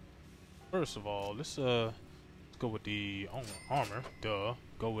 First of all, let's go with the armor. Duh.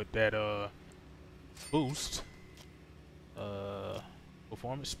 Go with that boost.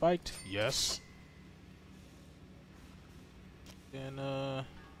 Performance spiked? Yes. And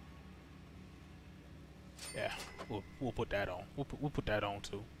yeah, we'll put that on. We'll put that on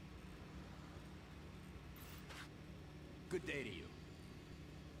too. Good day to you.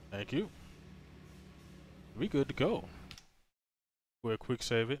 Thank you. We good to go. We'll quick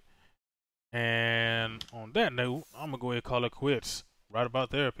save it. And on that note, I'm gonna go ahead and call it quits. Right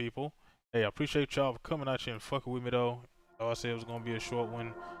about there, people. Hey, I appreciate y'all for coming out here and fucking with me though. I said it was gonna be a short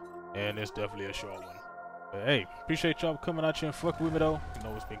one, and it's definitely a short one. But hey, appreciate y'all for coming out here and fucking with me though. You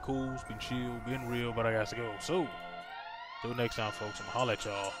know, it's been cool, it's been chill, been real, but I got to go. So, till next time, folks, I'm gonna holler at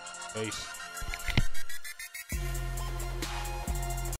y'all. Peace.